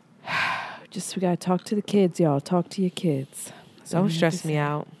 God. Just, we got to talk to the kids, y'all. Talk to your kids. Don't stress me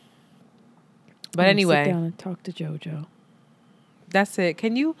out. But I'm anyway. sit down and talk to JoJo. That's it.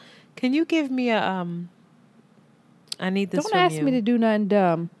 Can you give me a, I need this Don't from ask you. me to do nothing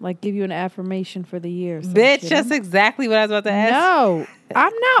dumb, like give you an affirmation for the year. Or some Bitch, shit. that's exactly what I was about to ask. No,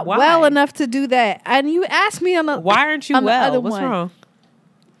 I'm not Why? well enough to do that. And you asked me on the Why aren't you on the well? other What's one. wrong?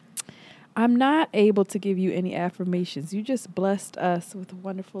 I'm not able to give you any affirmations. You just blessed us with a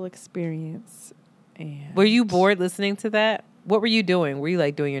wonderful experience. And Were you bored listening to that? What were you doing? Were you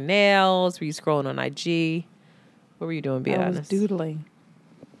like doing your nails? Were you scrolling on IG? What were you doing? Be I honest. was doodling.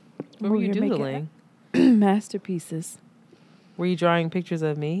 What were you Over here doodling? making masterpieces. Were you drawing pictures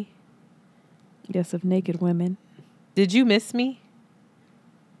of me? Yes, of naked women. Did you miss me?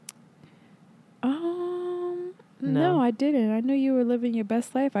 No, I didn't. I knew you were living your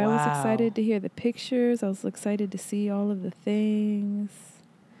best life. I was Wow. excited to hear the pictures. I was excited to see all of the things.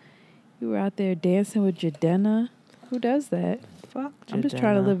 You were out there dancing with Jadena. Who does that? Fuck I'm just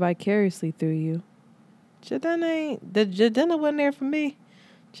trying to Jadena. live vicariously through you. Jadena ain't. The Jadena wasn't there for me,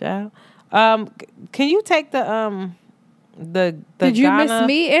 child. Can you take the Did you Ghana? miss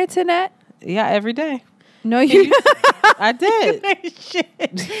me, Internet? Yeah, every day. No, you. I did.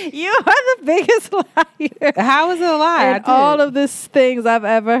 Shit. You are the biggest liar. How is it a lie? I And did. all of these things I've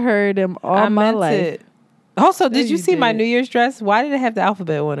ever heard in all I my meant life. it. Also, No, did you you see my did. New Year's dress? Why did it have the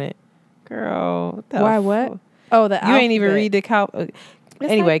alphabet on it? Girl, what the Why? What? Oh, the You ain't even alphabet. read the cow. Yes,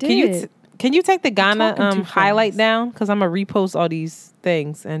 Anyway, I can you did. can you take the Ghana talking too highlight fast. down? Because I'm gonna repost all these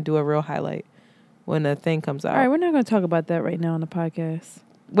things and do a real highlight when the thing comes out. All right, we're not going to talk about that right now on the podcast.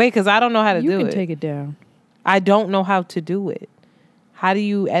 Wait, because I don't know how to You do can it. take it down. I don't know how to do it. How do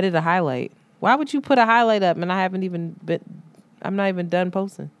you edit a highlight? Why would you put a highlight up and I haven't even been? I'm not even done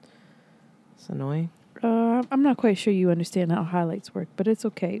posting. It's annoying. I'm not quite sure you understand how highlights work, but it's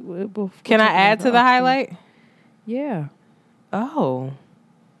okay. We'll Can I talk about add it to the off highlight? Yeah. Oh,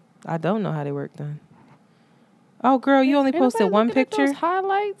 I don't know how they work then. Oh, girl, you only Ain't posted nobody one looking at picture? those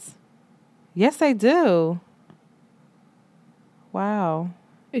highlights? Yes, I do. Wow.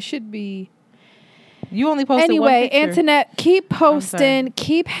 It should be. You only posted Anyway, one picture. Internet, keep sorry. posting,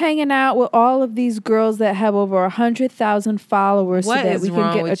 keep hanging out with all of these girls that have over 100,000 followers What so that is we can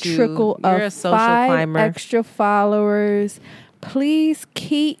wrong get a with you? trickle You're of a social 5 climber. extra followers. Please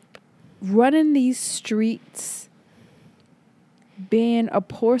keep running these streets, being a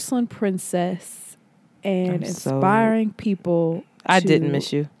porcelain princess and I'm so- inspiring people I to didn't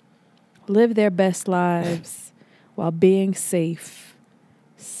miss you. live their best lives while being safe,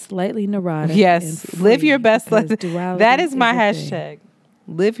 slightly neurotic. Yes, and live free, your best because life. duality That is my a thing. hashtag.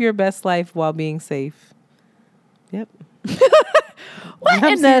 Live your best life while being safe. Yep. What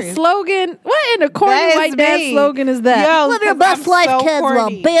I'm in the serious. slogan? What in the corny That is white dad me. slogan is that? Yo, Live your 'cause best I'm life, so kids, while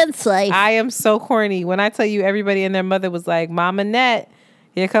corny. being safe. I am so corny. When I tell you everybody and their mother was like, Mama Net,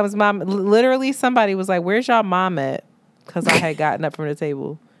 here comes mom. Literally somebody was like, where's y'all mom at? Because I had gotten up from the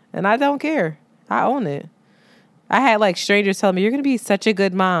table. And I don't care. I own it. I had like strangers tell me, you're going to be such a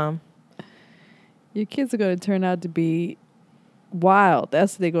good mom. Your kids are going to turn out to be wild.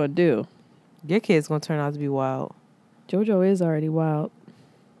 That's what they're going to do. Your kid's going to turn out to be wild. JoJo is already wild.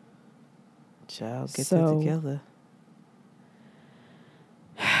 Child, get So- that together.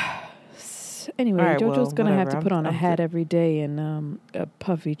 Anyway, All right, JoJo's well, going to have whatever. to put on a I'm hat good. every day and a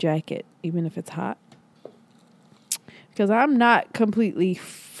puffy jacket, even if it's hot. Because I'm not completely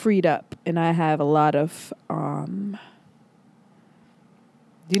freed up, and I have a lot of You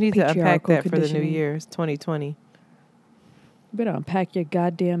need to unpack patriarchal that for the new conditioning. year. It's 2020. You better unpack your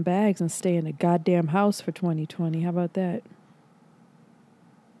goddamn bags and stay in the goddamn house for 2020. How about that?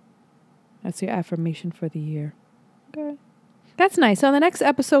 That's your affirmation for the year. Okay. That's nice. So, on the next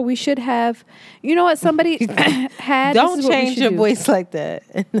episode, we should have, you know what, somebody had. this Don't is what we change should your do. voice like that.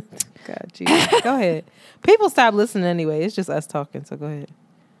 God, Jesus. Go ahead. People stop listening anyway. It's just us talking, so go ahead.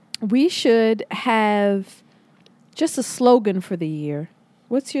 We should have just a slogan for the year.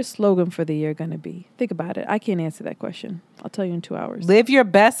 What's your slogan for the year going to be? Think about it. I can't answer that question. I'll tell you in 2 hours. Live your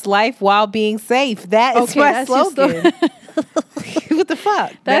best life while being safe. That is Okay, my that's your slogan. What the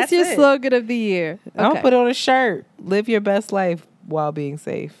fuck? That's your it. slogan of the year. I'll Okay. put it on a shirt. Live your best life while being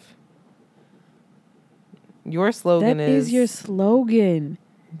safe. Your slogan That is your slogan.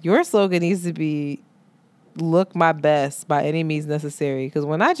 your slogan needs to be look my best by any means necessary. Because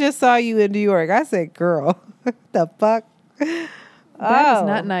when I just saw you in New York, I said, girl, the fuck? That is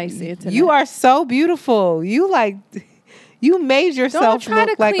not nice, Internet. You are so beautiful. You You made yourself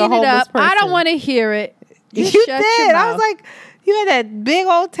look like a homeless person. I don't want to hear it. Just you shut did. Your I mouth. was like, you had that big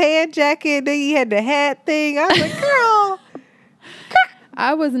old tan jacket. Then you had the hat thing. I was like, girl.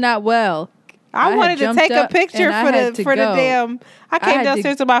 I was not well. I wanted to take a picture for the damn. I came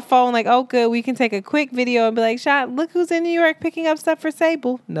downstairs with my phone like, oh, good. We can take a quick video and be like, Shot, look who's in New York picking up stuff for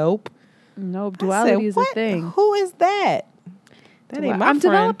Sable. Nope. Duality is a thing. Who is that? That ain't my I'm friend.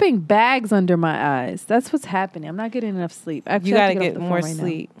 developing bags under my eyes. That's what's happening. I'm not getting enough sleep. You got to get more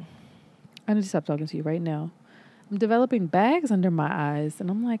sleep. I need to stop talking to you right now. I'm developing bags under my eyes. And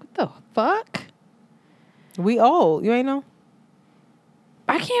I'm like, what the fuck? We old. You ain't know?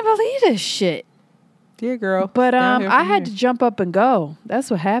 I can't believe this shit. Dear girl. But I had to jump up and go. That's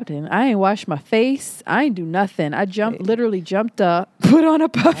what happened. I ain't washed my face. I ain't do nothing. I literally jumped up, put on a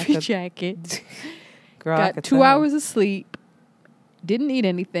puffy jacket, girl, got 2 hours of sleep, didn't eat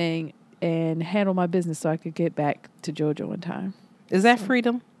anything, and handled my business so I could get back to JoJo in time. Is that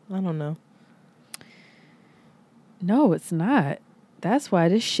freedom? I don't know. No, it's not. That's why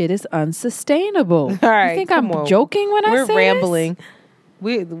this shit is unsustainable. All right, you think I'm joking when I say We're rambling.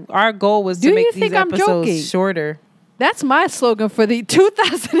 Our goal was to make these episodes shorter. That's my slogan for the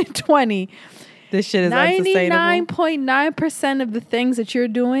 2020. This shit is unsustainable. 99.9% of the things that you're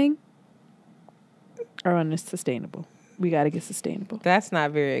doing are unsustainable. We got to get sustainable. That's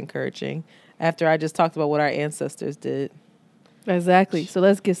not very encouraging. After I just talked about what our ancestors did. Exactly. So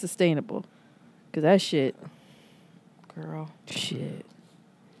let's get sustainable. Because that shit. Girl. Shit.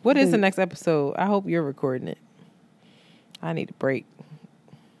 What is the next episode? I hope you're recording it. I need a break.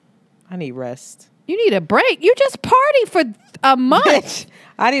 I need rest. You need a break? You just party for a month.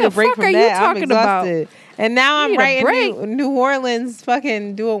 I need a break from that. I'm exhausted. And now I'm right in New Orleans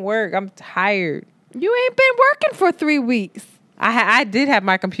fucking doing work. I'm tired. You ain't been working for 3 weeks. I did have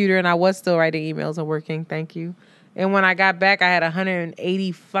my computer and I was still writing emails and working. Thank you. And when I got back, I had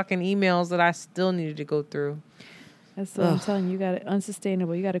 180 fucking emails that I still needed to go through. That's what I'm telling you. You got it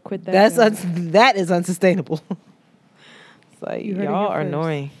unsustainable. You got to quit that. That is unsustainable. It's like y'all are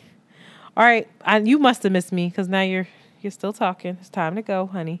annoying. All right, you must have missed me because now you're still talking. It's time to go,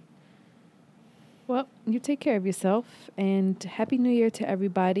 honey. Well, you take care of yourself and Happy New Year to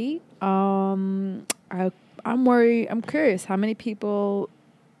everybody. I'm worried. I'm curious how many people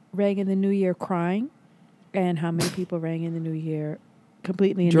rang in the New Year crying, and how many people rang in the New Year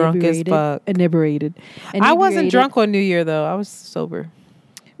completely drunk as fuck. Inebriated. I wasn't drunk on New Year though. I was sober.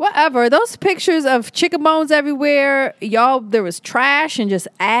 Whatever. Those pictures of chicken bones everywhere, y'all, there was trash and just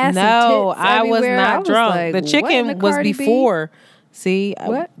ass and tits I was everywhere. not drunk. Like, the chicken was before. See,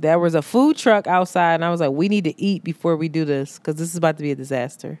 there was a food truck outside, and I was like, we need to eat before we do this because this is about to be a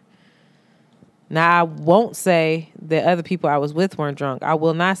disaster. Now, I won't say that other people I was with weren't drunk. I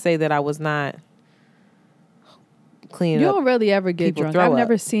will not say that I was not cleaning up. You don't really ever get drunk. I've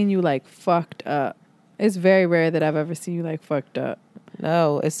never seen you like fucked up. It's very rare that I've ever seen you like fucked up.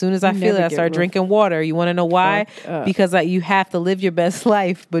 No, as soon as I feel it, I start drinking water. You want to know why? Because you have to live your best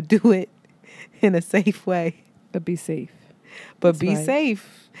life, but do it in a safe way. But be safe. But be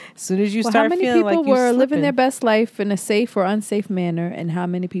safe. As soon as you start feeling like you're how many people were living their best life in a safe or unsafe manner, and how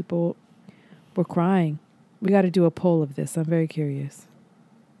many people were crying? We got to do a poll of this. I'm very curious.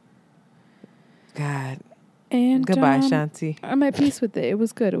 God. And goodbye, Shanti. I'm at peace with it. It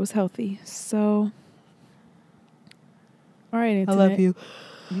was good. It was healthy. So, all right, Antoinette. I love you.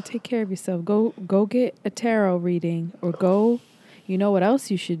 You take care of yourself. Go get a tarot reading, or go. You know what else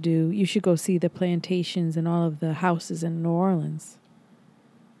you should do? You should go see the plantations and all of the houses in New Orleans.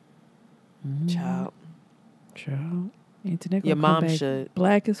 Child. Antoinette, your mom should.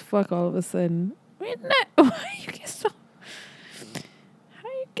 Black as fuck all of a sudden. How you get so?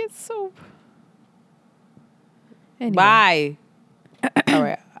 Anyway. Bye. All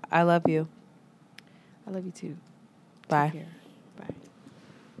right. I love you. I love you too. Bye. Bye.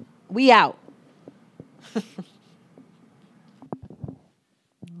 We out.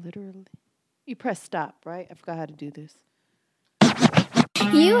 Literally. You press stop, right? I forgot how to do this.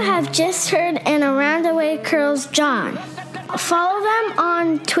 You have just heard an Around the Way Curls John. Follow them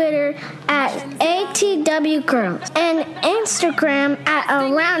on Twitter at ATW Curls and Instagram at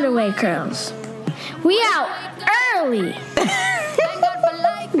Around the Way Curls. We out early.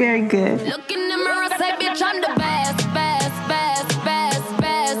 Very good. Look in the mirror, say, bitch, I'm the